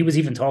 And he was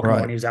even talking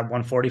about when he was at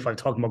 145,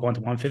 talking about going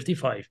to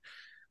 155.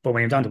 But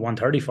when he was down to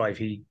 135,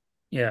 he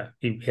had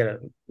a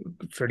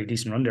fairly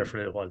decent run there for a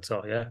little while.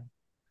 So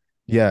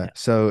yeah.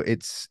 So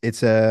it's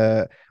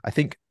I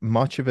think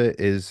much of it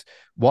is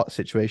what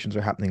situations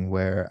are happening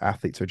where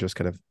athletes are just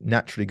kind of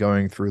naturally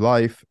going through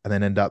life and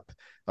then end up,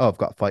 oh, I've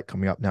got a fight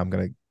coming up now, I'm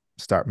going to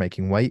start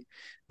making weight.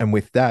 And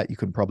with that, you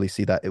can probably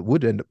see that it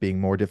would end up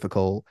being more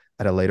difficult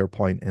at a later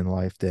point in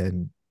life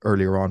than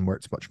earlier on, where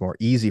it's much more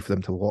easy for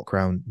them to walk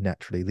around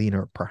naturally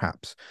leaner,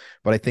 perhaps.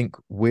 But I think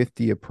with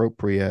the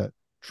appropriate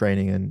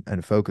training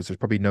and focus, there's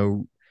probably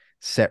no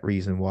set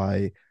reason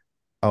why,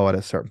 oh, at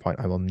a certain point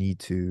I will need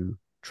to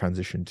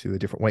transition to a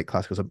different weight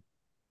class because I'm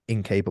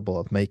incapable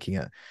of making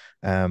it.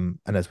 And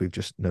as we've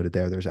just noted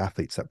there, there's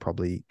athletes that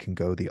probably can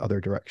go the other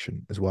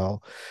direction as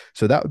well.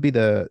 So that would be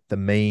the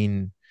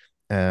main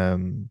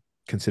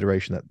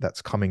consideration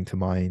that's coming to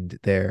mind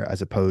there,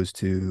 as opposed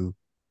to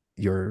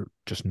you're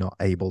just not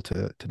able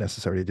to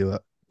necessarily do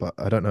it. But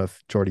I don't know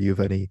if, Jordy, you have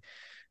any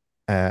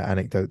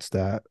anecdotes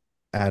that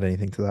add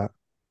anything to that.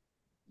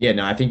 Yeah,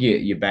 no, I think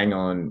you bang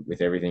on with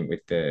everything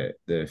with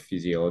the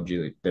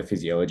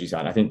physiology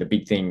side. I think the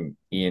big thing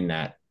in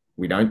that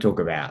we don't talk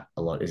about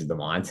a lot is the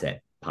mindset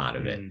part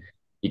of it.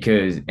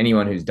 Because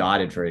anyone who's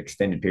dieted for an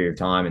extended period of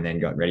time and then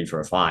got ready for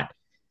a fight,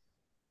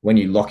 when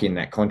you lock in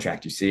that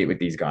contract, you see it with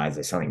these guys,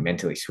 there's something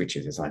mentally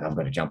switches. It's like, I've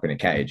got to jump in a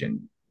cage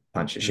and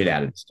punch the shit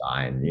out of this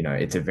guy. And,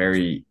 it's a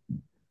very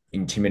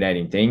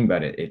intimidating thing,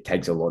 but it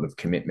takes a lot of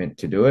commitment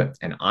to do it.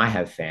 And I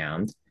have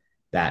found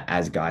that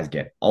as guys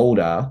get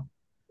older,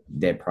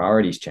 their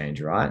priorities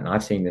change, right? And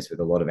I've seen this with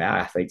a lot of our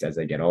athletes. As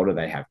they get older,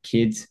 they have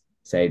kids,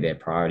 say their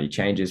priority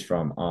changes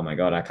from, oh my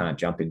God, I can't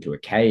jump into a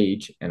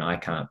cage and I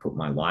can't put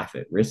my life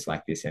at risk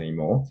like this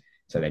anymore.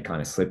 So they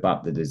kind of slip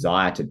up. The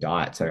desire to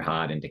diet so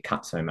hard and to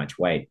cut so much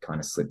weight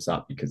kind of slips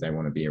up because they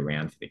want to be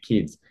around for the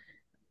kids.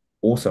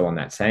 Also on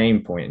that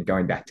same point, and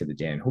going back to the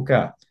Dan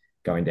Hooker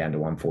going down to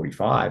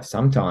 145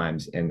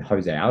 sometimes, and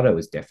Jose Aldo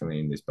is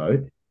definitely in this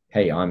boat.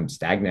 Hey, I'm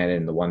stagnated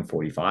in the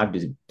 145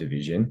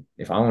 division.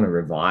 If I want to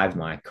revive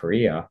my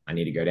career, I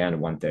need to go down to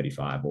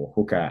 135. Or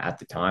Hooker at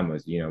the time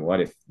was, what,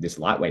 if this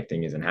lightweight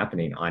thing isn't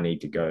happening, I need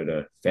to go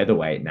to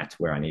featherweight, and that's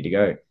where I need to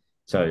go.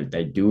 So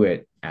they do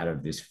it out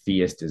of this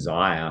fierce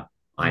desire.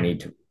 I need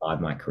to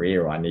revive my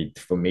career, or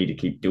for me to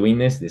keep doing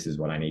this. This is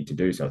what I need to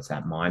do. So it's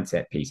that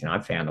mindset piece. And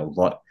I've found a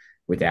lot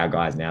with our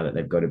guys now that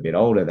they've got a bit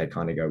older, they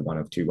kind of go one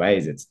of two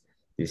ways. It's,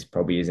 this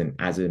probably isn't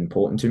as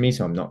important to me,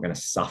 so I'm not going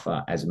to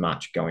suffer as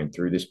much going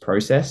through this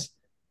process.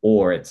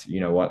 Or it's,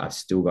 what, I've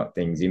still got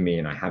things in me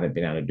and I haven't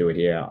been able to do it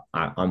here.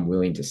 I'm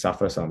willing to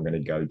suffer, so I'm going to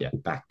go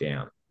back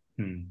down.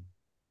 And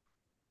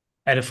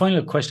a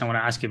final question I want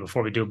to ask you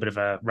before we do a bit of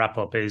a wrap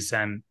up is,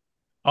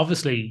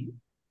 obviously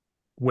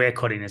weight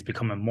cutting is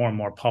becoming more and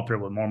more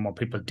popular with more and more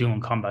people doing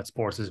combat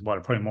sports as well.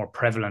 Probably more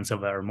prevalence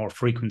of it, or more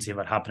frequency of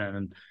it happening,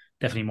 and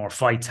definitely more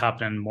fights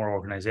happening, more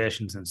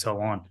organizations and so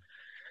on.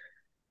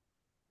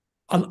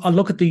 I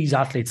look at these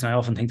athletes and I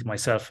often think to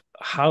myself,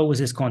 how is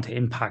this going to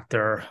impact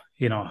their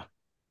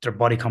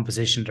body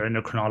composition, their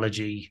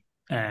endocrinology,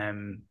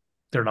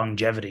 their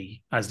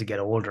longevity as they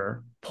get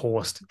older,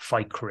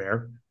 post-fight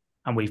career?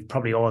 And we've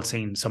probably all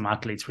seen some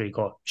athletes where you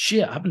go,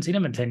 shit, I haven't seen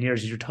him in 10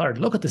 years. He's retired.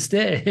 Look at the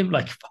state of him.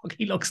 Like, fuck,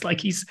 he looks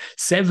like he's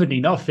 70,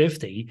 not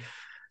 50.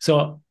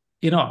 So,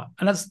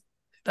 and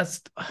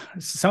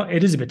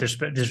it is a bit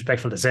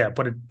disrespectful to say it,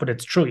 but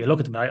it's true. You look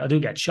at them, I do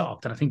get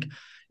shocked. And I think,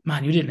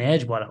 man, you didn't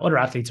age well. Other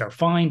athletes are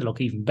fine. They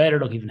look even better,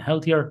 look even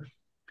healthier.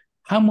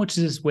 How much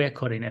is this weight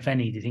cutting, if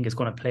any, do you think is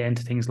going to play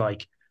into things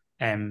like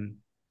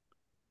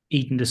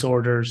eating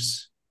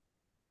disorders,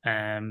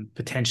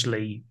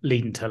 potentially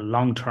leading to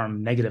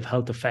long-term negative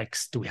health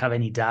effects? Do we have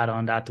any data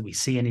on that? Do we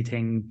see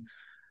anything?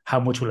 How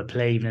much will it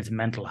play even into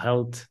mental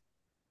health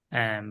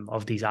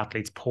of these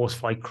athletes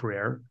post-fight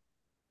career?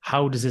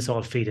 How does this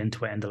all feed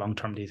into it in the long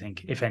term, do you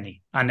think, if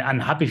any?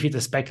 And happy for you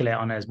to speculate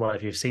on it as well.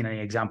 If you've seen any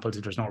examples,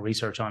 if there's no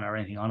research on it or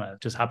anything on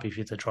it, just happy for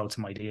you to throw out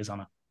some ideas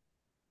on it.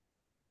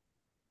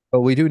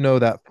 Well, we do know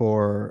that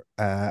for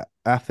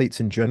athletes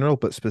in general,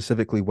 but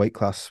specifically weight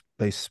class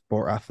based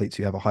sport athletes,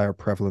 you have a higher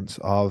prevalence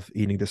of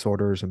eating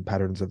disorders and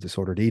patterns of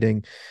disordered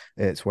eating.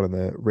 It's one of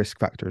the risk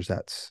factors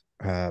that's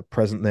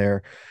present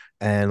there.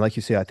 And like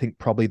you say, I think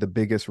probably the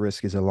biggest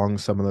risk is along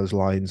some of those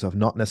lines of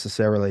not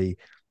necessarily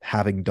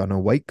having done a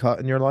weight cut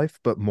in your life,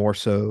 but more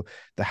so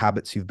the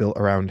habits you've built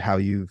around how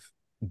you've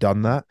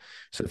done that.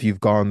 So if you've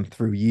gone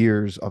through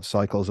years of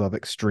cycles of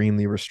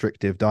extremely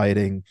restrictive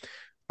dieting,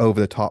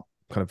 over the top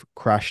kind of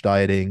crash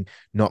dieting,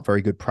 not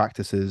very good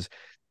practices,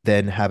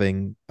 then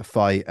having a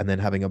fight and then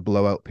having a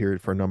blowout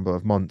period for a number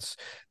of months,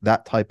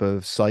 that type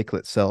of cycle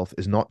itself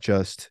is not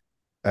just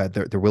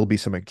there will be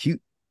some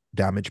acute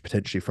damage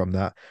potentially from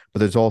that, but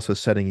there's also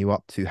setting you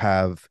up to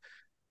have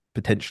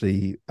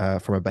potentially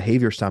from a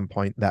behavior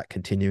standpoint that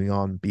continuing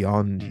on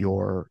beyond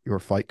your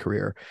fight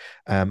career,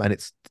 and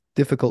it's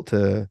difficult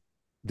to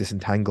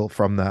disentangle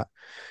from that.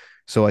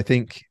 So I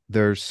think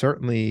there's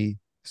certainly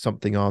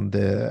something on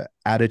the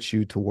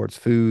attitude towards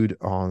food,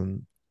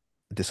 on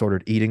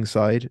disordered eating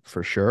side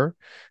for sure,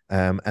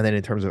 and then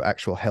in terms of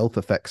actual health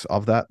effects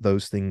of that,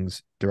 those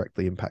things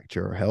directly impact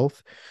your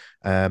health.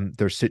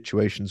 There's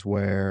situations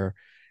where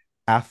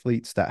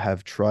athletes that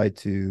have tried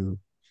to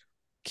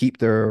keep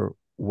their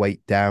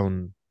weight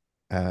down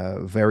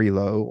very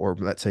low, or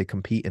let's say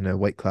compete in a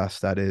weight class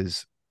that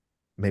is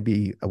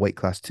maybe a weight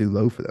class too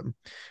low for them,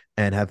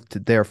 and have to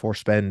therefore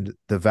spend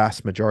the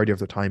vast majority of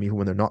the time, even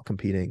when they're not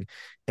competing,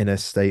 in a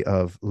state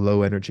of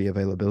low energy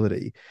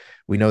availability.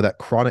 We know that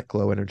chronic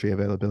low energy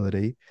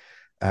availability,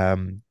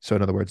 so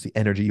in other words, the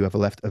energy you have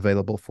left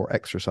available for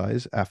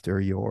exercise after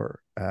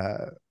your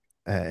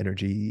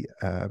energy,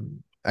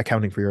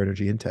 accounting for your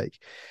energy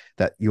intake,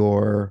 that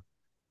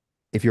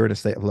if you're in a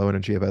state of low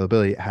energy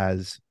availability, it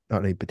has not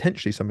only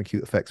potentially some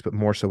acute effects, but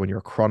more so when you're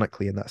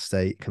chronically in that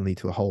state, can lead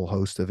to a whole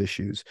host of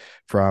issues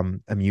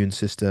from immune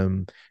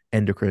system,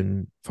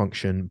 endocrine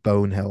function,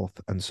 bone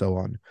health, and so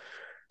on.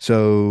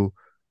 So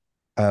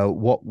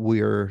what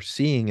we're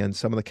seeing, and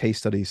some of the case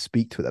studies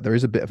speak to it, that there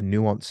is a bit of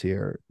nuance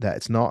here, that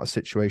it's not a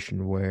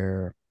situation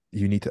where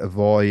you need to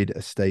avoid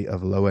a state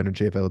of low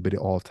energy availability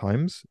at all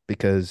times,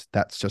 because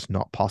that's just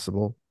not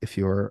possible if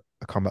you're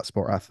a combat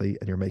sport athlete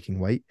and you're making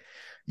weight.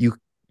 You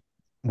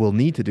will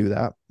need to do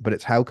that, but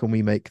it's how can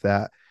we make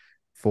that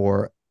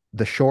for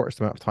the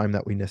shortest amount of time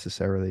that we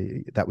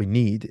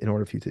need in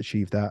order for you to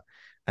achieve that,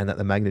 and that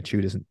the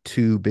magnitude isn't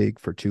too big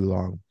for too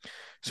long.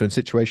 So in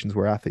situations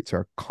where athletes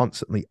are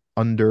constantly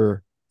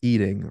under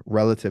eating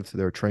relative to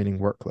their training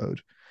workload,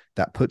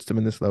 that puts them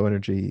in this low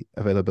energy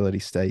availability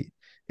state.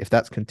 If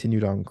that's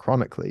continued on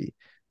chronically,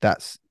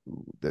 that's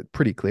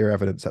pretty clear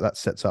evidence that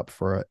sets up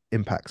for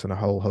impacts on a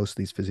whole host of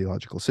these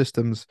physiological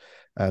systems,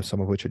 some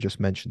of which I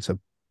just mentioned. So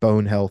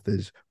bone health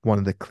is one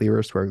of the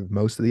clearest where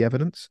most of the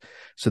evidence.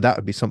 So that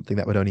would be something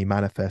that would only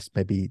manifest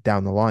maybe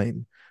down the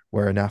line,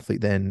 where an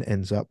athlete then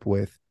ends up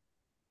with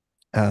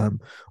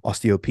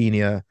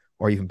osteopenia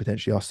or even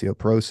potentially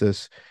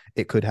osteoporosis.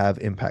 It could have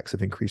impacts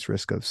of increased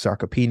risk of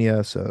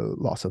sarcopenia, so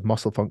loss of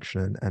muscle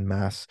function and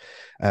mass.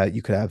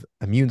 You could have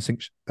immune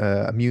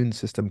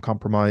system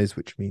compromise,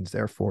 which means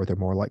therefore they're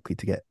more likely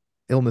to get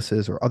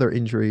illnesses or other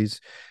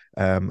injuries,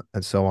 and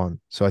so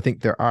on. So I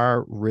think there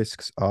are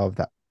risks of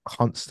that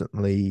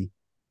constantly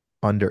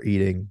under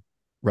eating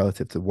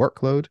relative to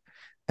workload.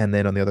 And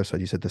then on the other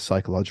side, you said the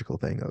psychological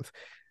thing of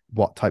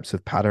what types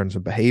of patterns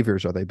and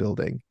behaviors are they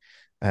building,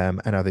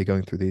 and are they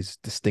going through these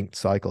distinct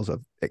cycles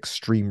of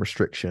extreme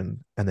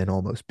restriction and then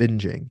almost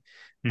binging,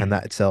 and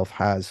that itself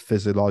has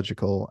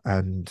physiological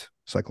and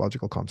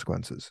psychological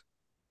consequences.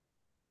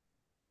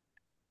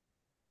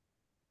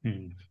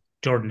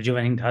 Jordan, did you have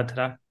anything to add to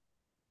that?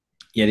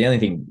 Yeah, the only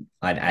thing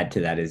I'd add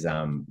to that is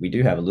we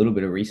do have a little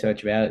bit of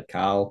research about it.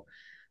 Carl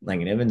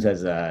Langan-Evans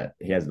has the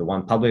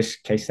one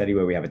published case study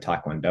where we have a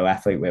Taekwondo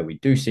athlete where we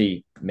do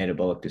see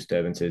metabolic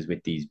disturbances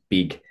with these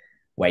big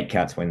weight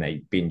cuts when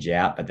they binge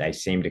out, but they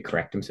seem to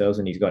correct themselves.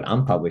 And he's got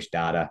unpublished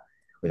data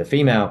with a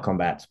female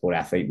combat sport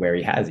athlete where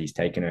he's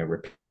taken her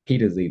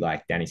repeatedly,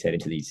 like Danny said,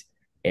 into these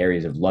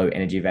areas of low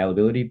energy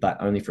availability, but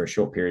only for a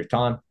short period of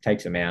time,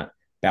 takes them out,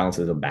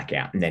 balances them back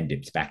out, and then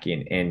dips back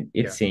in. And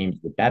it seems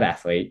with that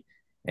athlete,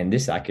 and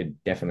this I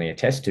could definitely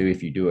attest to,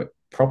 if you do it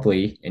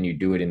properly and you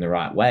do it in the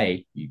right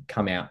way, you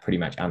come out pretty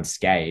much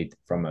unscathed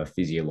from a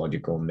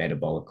physiological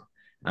metabolic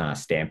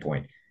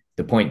standpoint.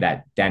 The point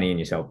that Danny and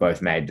yourself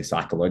both made, the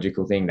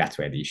psychological thing, that's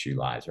where the issue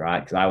lies, right?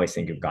 Because I always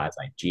think of guys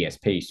like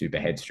GSP, super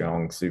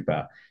headstrong,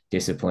 super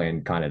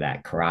disciplined, kind of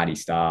that karate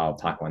style,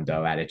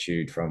 taekwondo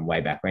attitude from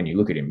way back when. You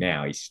look at him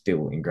now, he's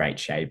still in great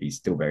shape. He's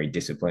still very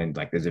disciplined.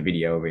 Like there's a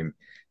video of him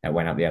that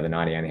went up the other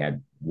night. He only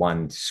had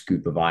one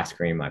scoop of ice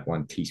cream, like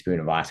one teaspoon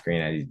of ice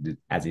cream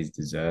as his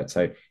dessert.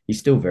 So he's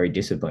still very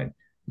disciplined.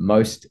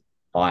 Most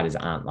fighters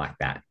aren't like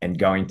that. And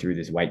going through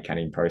this weight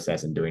cutting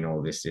process and doing all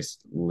of this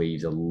just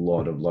leaves a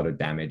lot of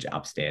damage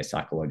upstairs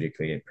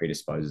psychologically. It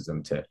predisposes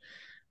them to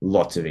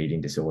lots of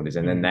eating disorders.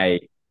 And then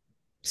they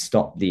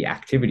stop the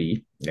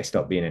activity, they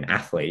stop being an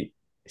athlete,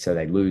 so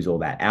they lose all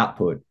that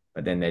output,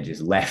 but then they're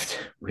just left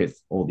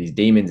with all these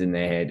demons in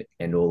their head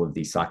and all of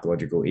these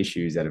psychological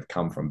issues that have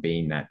come from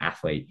being that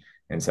athlete.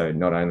 And so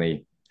not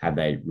only have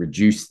they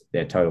reduced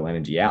their total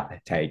energy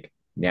outtake,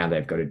 now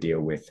they've got to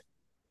deal with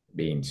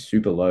being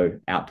super low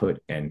output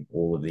and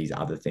all of these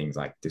other things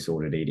like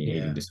disordered eating,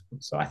 eating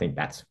disorders. So I think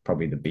that's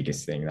probably the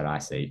biggest thing that I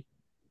see.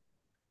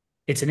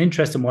 It's an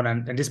interesting one,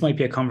 and this might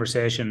be a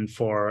conversation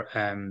for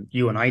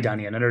you and I,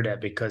 Danny, another day,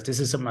 because this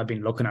is something I've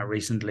been looking at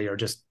recently, or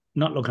just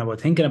not looking at,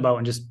 but thinking about,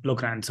 and just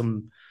looking at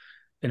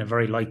in a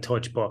very light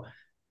touch. But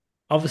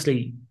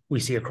obviously, we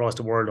see across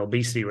the world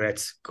obesity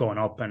rates going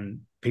up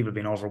and people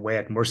being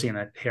overweight, and we're seeing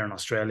it here in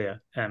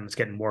Australia. It's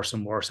getting worse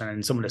and worse. And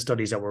in some of the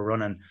studies that we're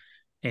running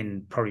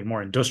in probably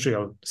more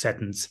industrial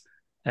settings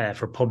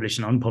for published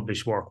and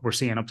unpublished work, we're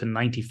seeing up to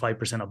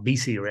 95%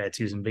 obesity rates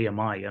using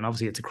BMI. And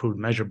obviously, it's a crude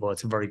measure, but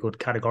it's a very good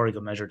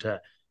categorical measure to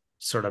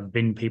sort of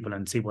bin people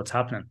and see what's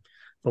happening.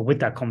 But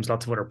with that comes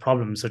lots of other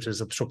problems, such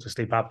as obstructive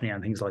sleep apnea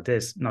and things like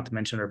this, not to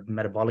mention their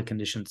metabolic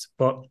conditions.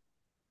 But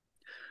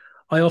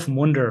I often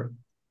wonder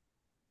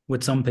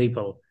with some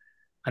people,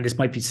 and this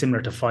might be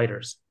similar to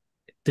fighters,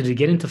 did they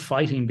get into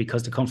fighting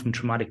because they come from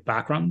traumatic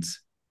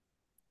backgrounds?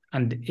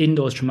 And in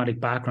those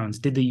traumatic backgrounds,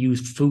 did they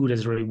use food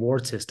as a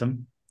reward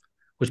system,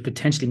 which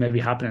potentially may be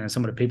happening in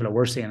some of the people that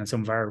we're seeing in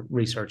some of our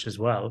research as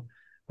well,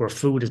 where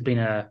food has been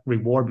a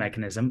reward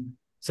mechanism.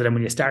 So then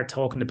when you start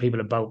talking to people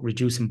about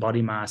reducing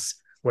body mass,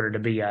 whether to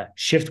be a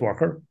shift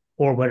worker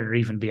or whether to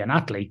even be an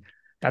athlete,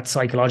 that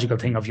psychological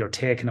thing of you're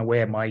taking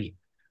away my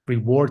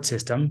reward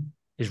system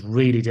is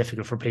really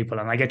difficult for people.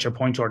 And I get your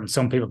point, Jordan.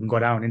 Some people can go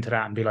down into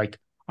that and be like,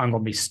 I'm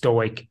going to be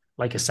stoic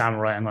like a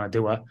samurai. I'm going to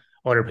do it.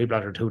 Other people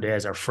after 2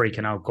 days are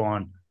freaking out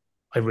going,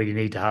 I really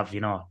need to have,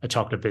 a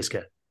chocolate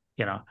biscuit.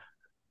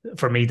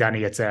 For me,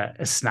 Danny, it's a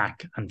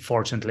snack.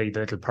 Unfortunately,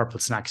 the little purple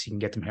snacks, you can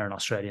get them here in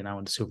Australia now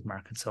in the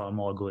supermarket. So I'm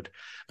all good.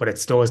 But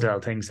it's those little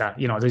things that,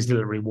 these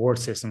little reward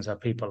systems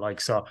that people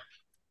like. So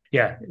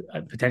yeah,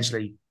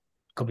 potentially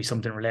could be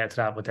something related to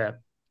that with the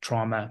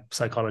trauma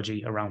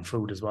psychology around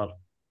food as well.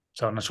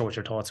 So I'm not sure what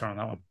your thoughts are on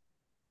that one.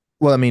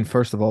 Well, I mean,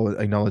 first of all,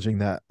 acknowledging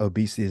that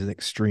obesity is an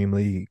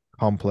extremely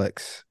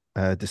complex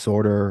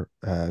disorder,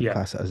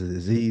 classed as a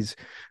disease.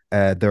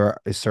 There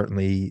is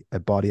certainly a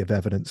body of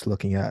evidence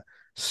looking at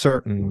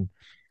certain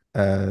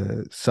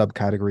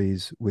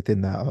subcategories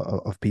within that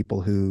of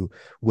people who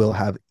will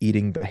have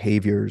eating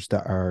behaviors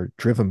that are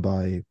driven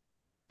by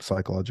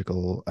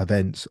psychological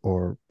events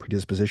or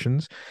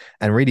predispositions.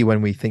 And really,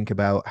 when we think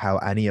about how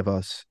any of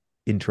us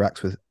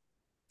interacts with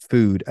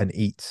food and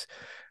eats,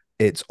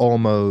 it's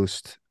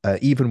almost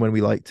even when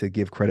we like to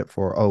give credit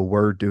for,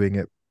 we're doing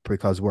it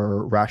because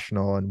we're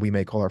rational and we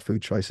make all our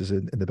food choices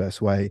in the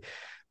best way,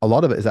 a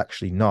lot of it is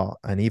actually not.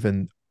 And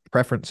even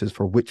preferences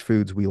for which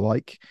foods we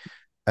like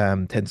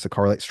tends to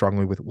correlate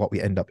strongly with what we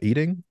end up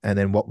eating. And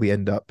then what we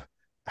end up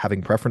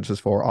having preferences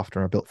for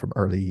often are built from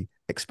early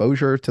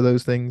exposure to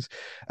those things.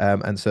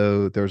 And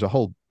so there's a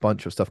whole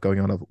bunch of stuff going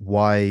on of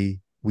why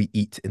we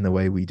eat in the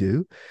way we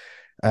do.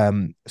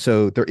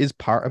 So there is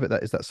part of it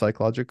that is that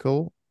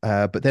psychological,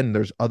 but then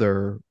there's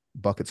other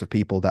buckets of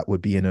people that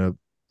would be in a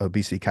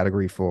obesity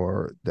category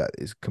for that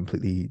is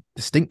completely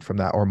distinct from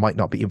that, or might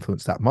not be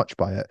influenced that much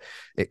by it.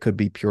 It could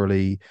be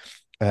purely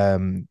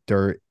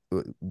there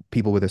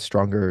people with a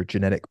stronger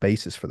genetic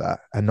basis for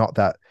that, and not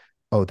that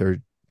their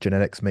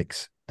genetics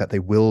makes that they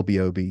will be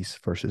obese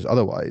versus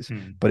otherwise,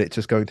 but it's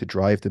just going to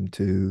drive them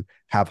to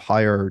have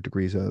higher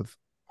degrees of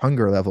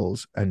hunger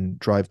levels and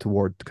drive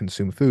toward to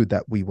consume food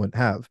that we wouldn't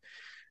have.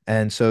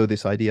 And so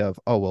this idea of,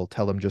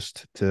 tell them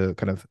just to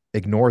kind of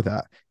ignore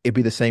that. It'd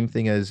be the same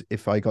thing as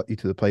if I got you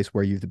to the place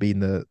where you've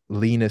been the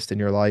leanest in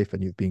your life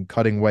and you've been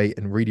cutting weight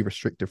and really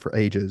restricted for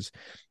ages,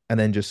 and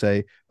then just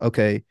say,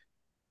 okay,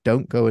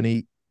 don't go and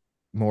eat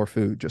more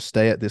food, just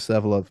stay at this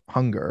level of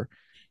hunger.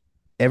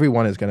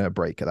 Everyone is going to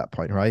break at that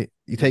point, right?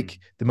 You take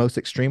the most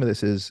extreme of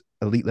this is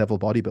elite level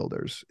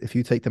bodybuilders. If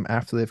you take them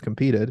after they've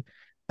competed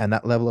and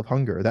that level of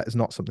hunger, that is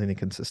not something they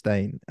can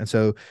sustain. And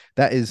so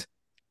that is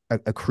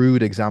a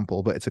crude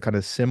example, but it's a kind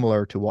of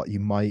similar to what you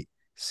might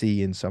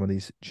see in some of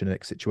these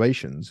genetic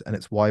situations. And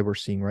it's why we're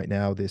seeing right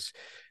now this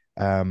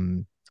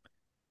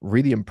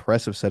really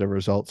impressive set of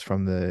results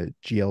from the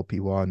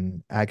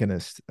GLP-1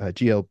 agonist,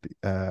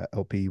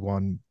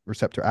 GLP-1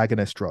 receptor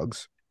agonist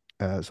drugs.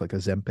 It's like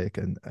Ozempic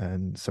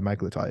and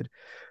semaglutide,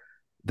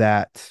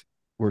 that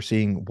we're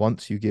seeing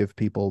once you give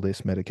people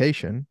this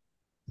medication,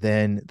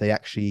 then they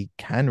actually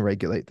can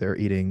regulate their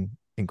eating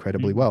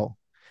incredibly well.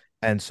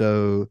 And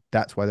so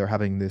that's why they're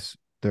having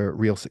their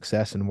real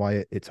success and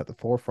why it's at the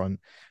forefront.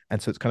 And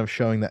so it's kind of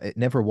showing that it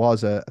never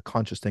was a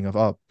conscious thing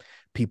of,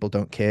 people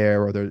don't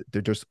care or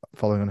they're just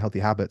following unhealthy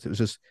habits. It was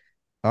just,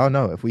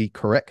 no, if we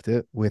correct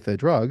it with a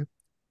drug,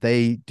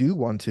 they do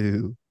want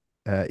to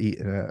eat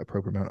an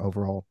appropriate amount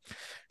overall.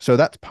 So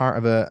that's part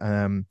of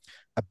a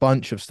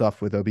bunch of stuff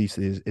with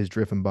obesity is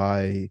driven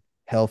by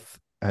health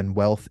and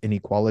wealth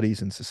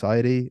inequalities in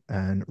society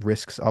and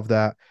risks of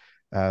that.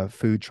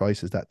 food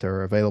choices that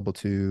they're available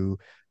to,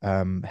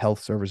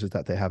 health services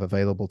that they have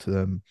available to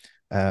them,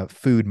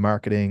 food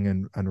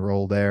marketing and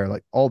role there.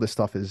 Like all this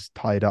stuff is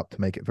tied up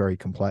to make it very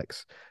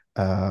complex.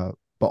 But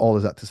all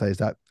of that to say is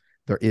that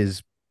there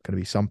is going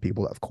to be some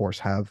people that, of course,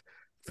 have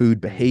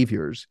food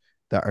behaviors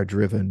that are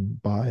driven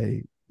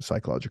by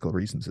psychological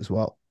reasons as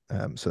well.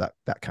 So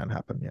that can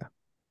happen, yeah.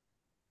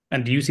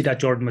 And do you see that,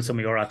 Jordan, with some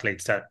of your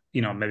athletes that,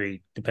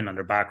 maybe depending on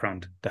their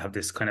background, to have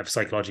this kind of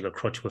psychological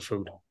crutch with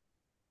food?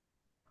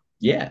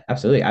 Yeah,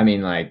 absolutely. I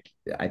mean, like,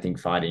 I think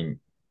fighting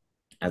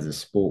as a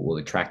sport will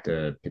attract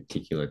a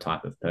particular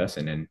type of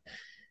person. And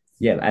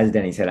yeah, as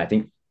Danny said, I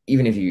think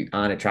even if you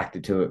aren't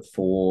attracted to it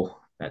for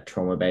that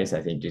trauma base,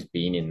 I think just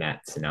being in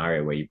that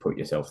scenario where you put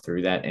yourself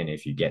through that, and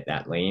if you get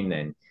that lean,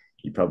 then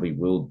you probably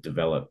will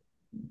develop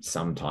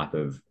some type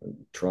of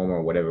trauma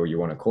or whatever you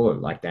want to call it.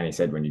 Like Danny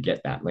said, when you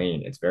get that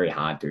lean, it's very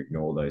hard to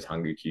ignore those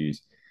hunger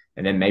cues.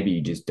 And then maybe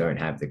you just don't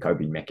have the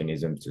coping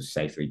mechanisms to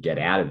safely get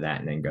out of that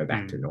and then go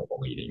back to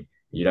normal eating.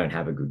 You don't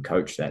have a good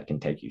coach that can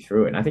take you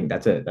through it. And I think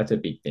that's a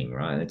big thing,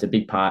 right? And it's a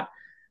big part.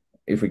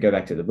 If we go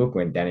back to the book,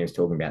 when Danny was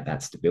talking about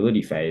that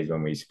stability phase,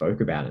 when we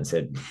spoke about it and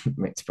said,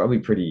 it's probably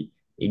pretty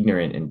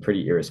ignorant and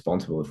pretty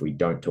irresponsible if we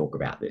don't talk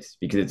about this,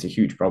 because it's a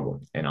huge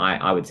problem. And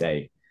I would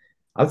say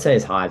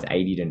as high as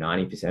 80 to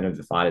 90% of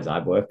the fighters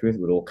I've worked with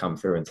would all come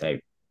through and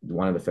say,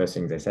 one of the first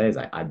things they say is,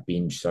 like, I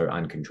binge so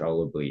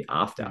uncontrollably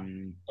after.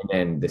 And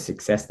then the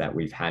success that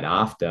we've had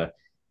after,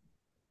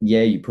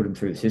 yeah, you put them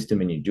through the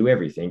system and you do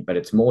everything, but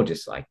it's more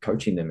just like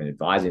coaching them and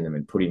advising them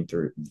and putting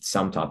through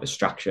some type of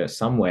structure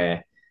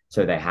somewhere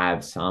so they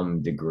have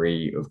some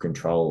degree of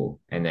control,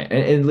 and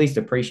at least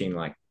appreciating,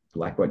 like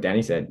what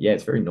Danny said, yeah,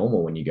 it's very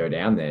normal when you go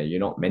down there. You're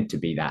not meant to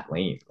be that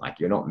lean. Like,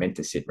 you're not meant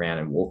to sit around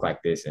and walk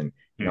like this, and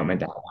you're not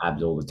meant to have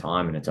abs all the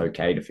time, and it's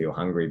okay to feel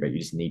hungry, but you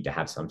just need to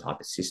have some type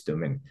of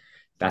system. And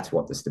that's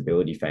what the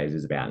stability phase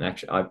is about. And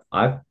actually,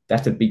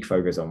 that's a big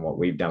focus on what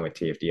we've done with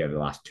TFD over the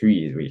last 2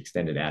 years. We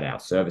extended out our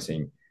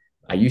servicing.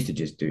 I used to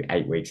just do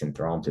 8 weeks and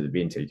throw them to the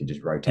bin so you could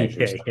just rotate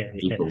through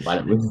people. But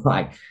it was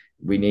like,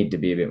 we need to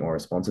be a bit more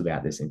responsible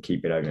about this and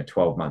keep it over a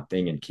 12-month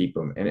thing and keep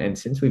them. And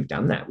since we've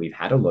done that, we've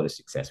had a lot of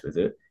success with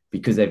it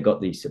because they've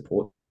got these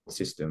support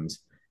systems,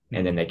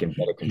 and then they can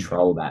better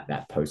control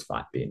that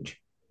post-fight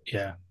binge.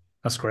 Yeah,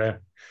 that's great.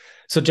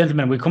 So,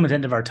 gentlemen, we've come at the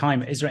end of our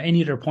time. Is there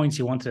any other points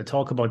you wanted to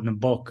talk about in the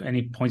book?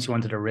 Any points you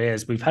wanted to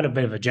raise? We've had a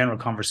bit of a general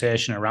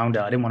conversation around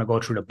it. I didn't want to go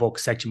through the book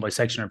section by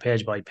section or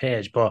page by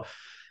page, but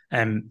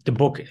the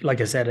book, like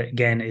I said,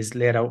 again, is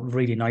laid out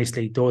really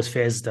nicely. Those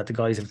phases that the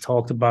guys have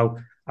talked about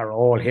are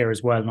all here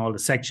as well in all the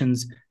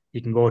sections.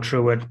 You can go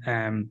through it.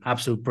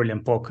 Absolute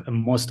brilliant book. A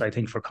must, I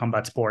think, for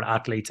combat sport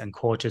athletes and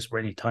coaches, for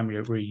any time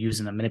you're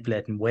using and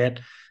manipulating weight,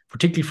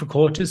 particularly for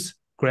coaches.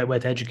 Great way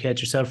to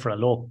educate yourself for a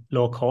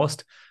low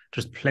cost.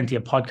 There's plenty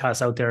of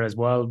podcasts out there as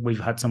well. We've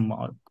had some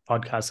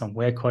podcasts on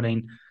weight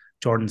cutting.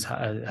 Jordan's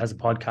has a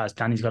podcast.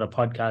 Danny's got a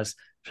podcast.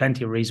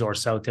 Plenty of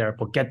resources out there.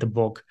 But get the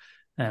book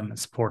and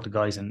support the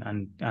guys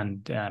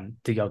and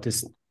dig out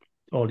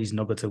all these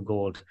nuggets of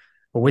gold.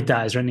 But with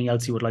that, is there anything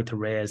else you would like to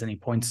raise? Any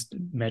points,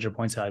 major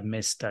points that I've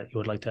missed that you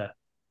would like to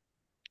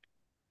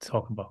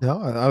talk about?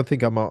 No, I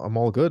think I'm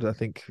all good. I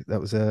think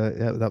that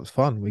was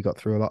fun. We got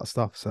through a lot of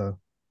stuff, so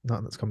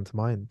nothing that's coming to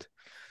mind.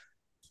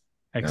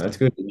 No, that's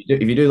good.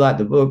 If you do like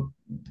the book,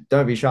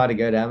 don't be shy to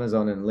go to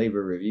Amazon and leave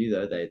a review,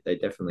 though. They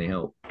definitely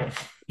help.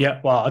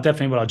 Yeah, well,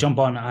 I'll jump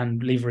on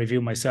and leave a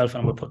review myself,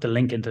 and we'll put the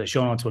link into the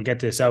show notes. We'll get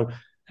this out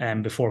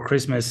before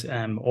Christmas.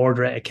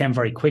 Order it. It came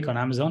very quick on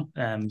Amazon,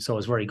 so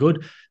it's very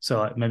good.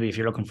 So maybe if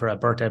you're looking for a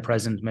birthday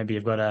present, maybe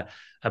you've got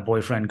a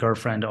boyfriend,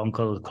 girlfriend,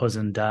 uncle,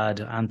 cousin, dad,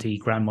 auntie,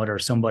 grandmother,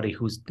 somebody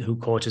who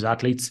coaches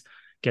athletes,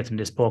 get them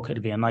this book.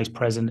 It'll be a nice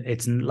present.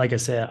 It's, like I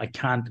say, I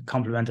can't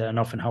compliment it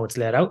enough in how it's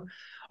laid out.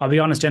 I'll be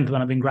honest,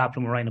 gentlemen, I've been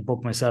grappling with writing a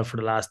book myself for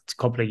the last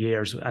couple of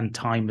years, and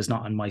time is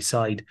not on my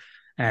side.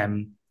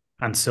 And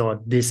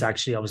so this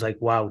actually, I was like,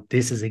 wow,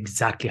 this is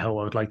exactly how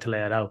I would like to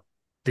lay it out.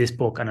 This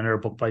book and another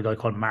book by a guy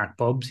called Mark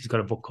Bubbs. He's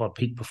got a book called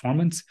Peak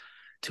Performance,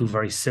 two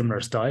very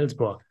similar styles.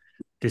 But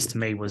this to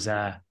me was,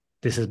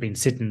 this has been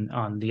sitting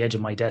on the edge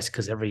of my desk,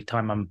 because every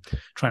time I'm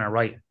trying to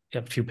write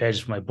a few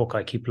pages for my book,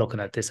 I keep looking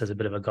at this as a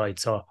bit of a guide.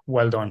 So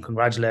well done.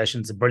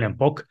 Congratulations. A brilliant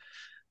book.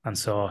 And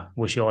so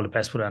wish you all the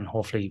best with it, and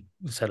hopefully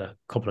we'll sell a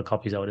couple of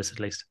copies out of this at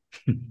least.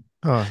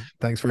 Oh,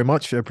 thanks very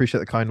much. I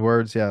appreciate the kind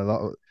words. Yeah, a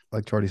lot,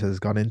 like Jordy says, has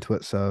gone into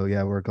it. So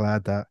yeah, we're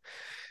glad that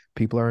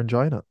people are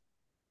enjoying it.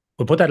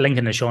 We'll put that link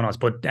in the show notes.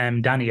 But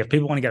Danny, if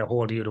people want to get a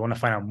hold of you, they want to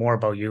find out more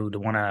about you, they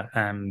want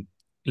to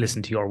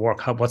listen to your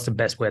work, what's the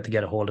best way to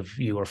get a hold of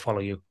you or follow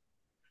you?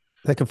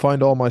 They can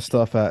find all my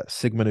stuff at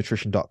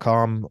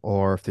sigmanutrition.com,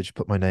 or if they just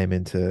put my name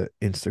into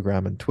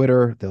Instagram and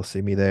Twitter, they'll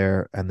see me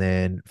there. And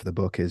then for the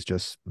book is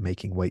just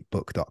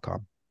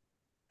makingweightbook.com.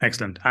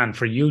 Excellent. And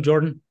for you,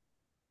 Jordan?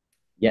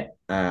 Yeah,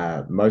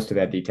 most of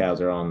our details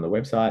are on the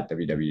website,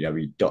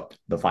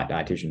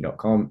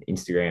 www.thefightdietitian.com,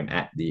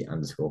 Instagram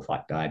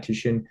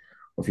 @the_fightdietitian.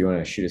 Or if you want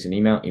to shoot us an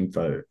email,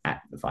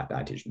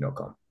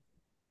 info@thefightdietitian.com.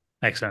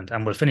 Excellent.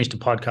 And we'll finish the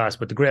podcast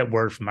with the great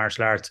word from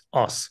martial arts,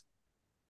 us.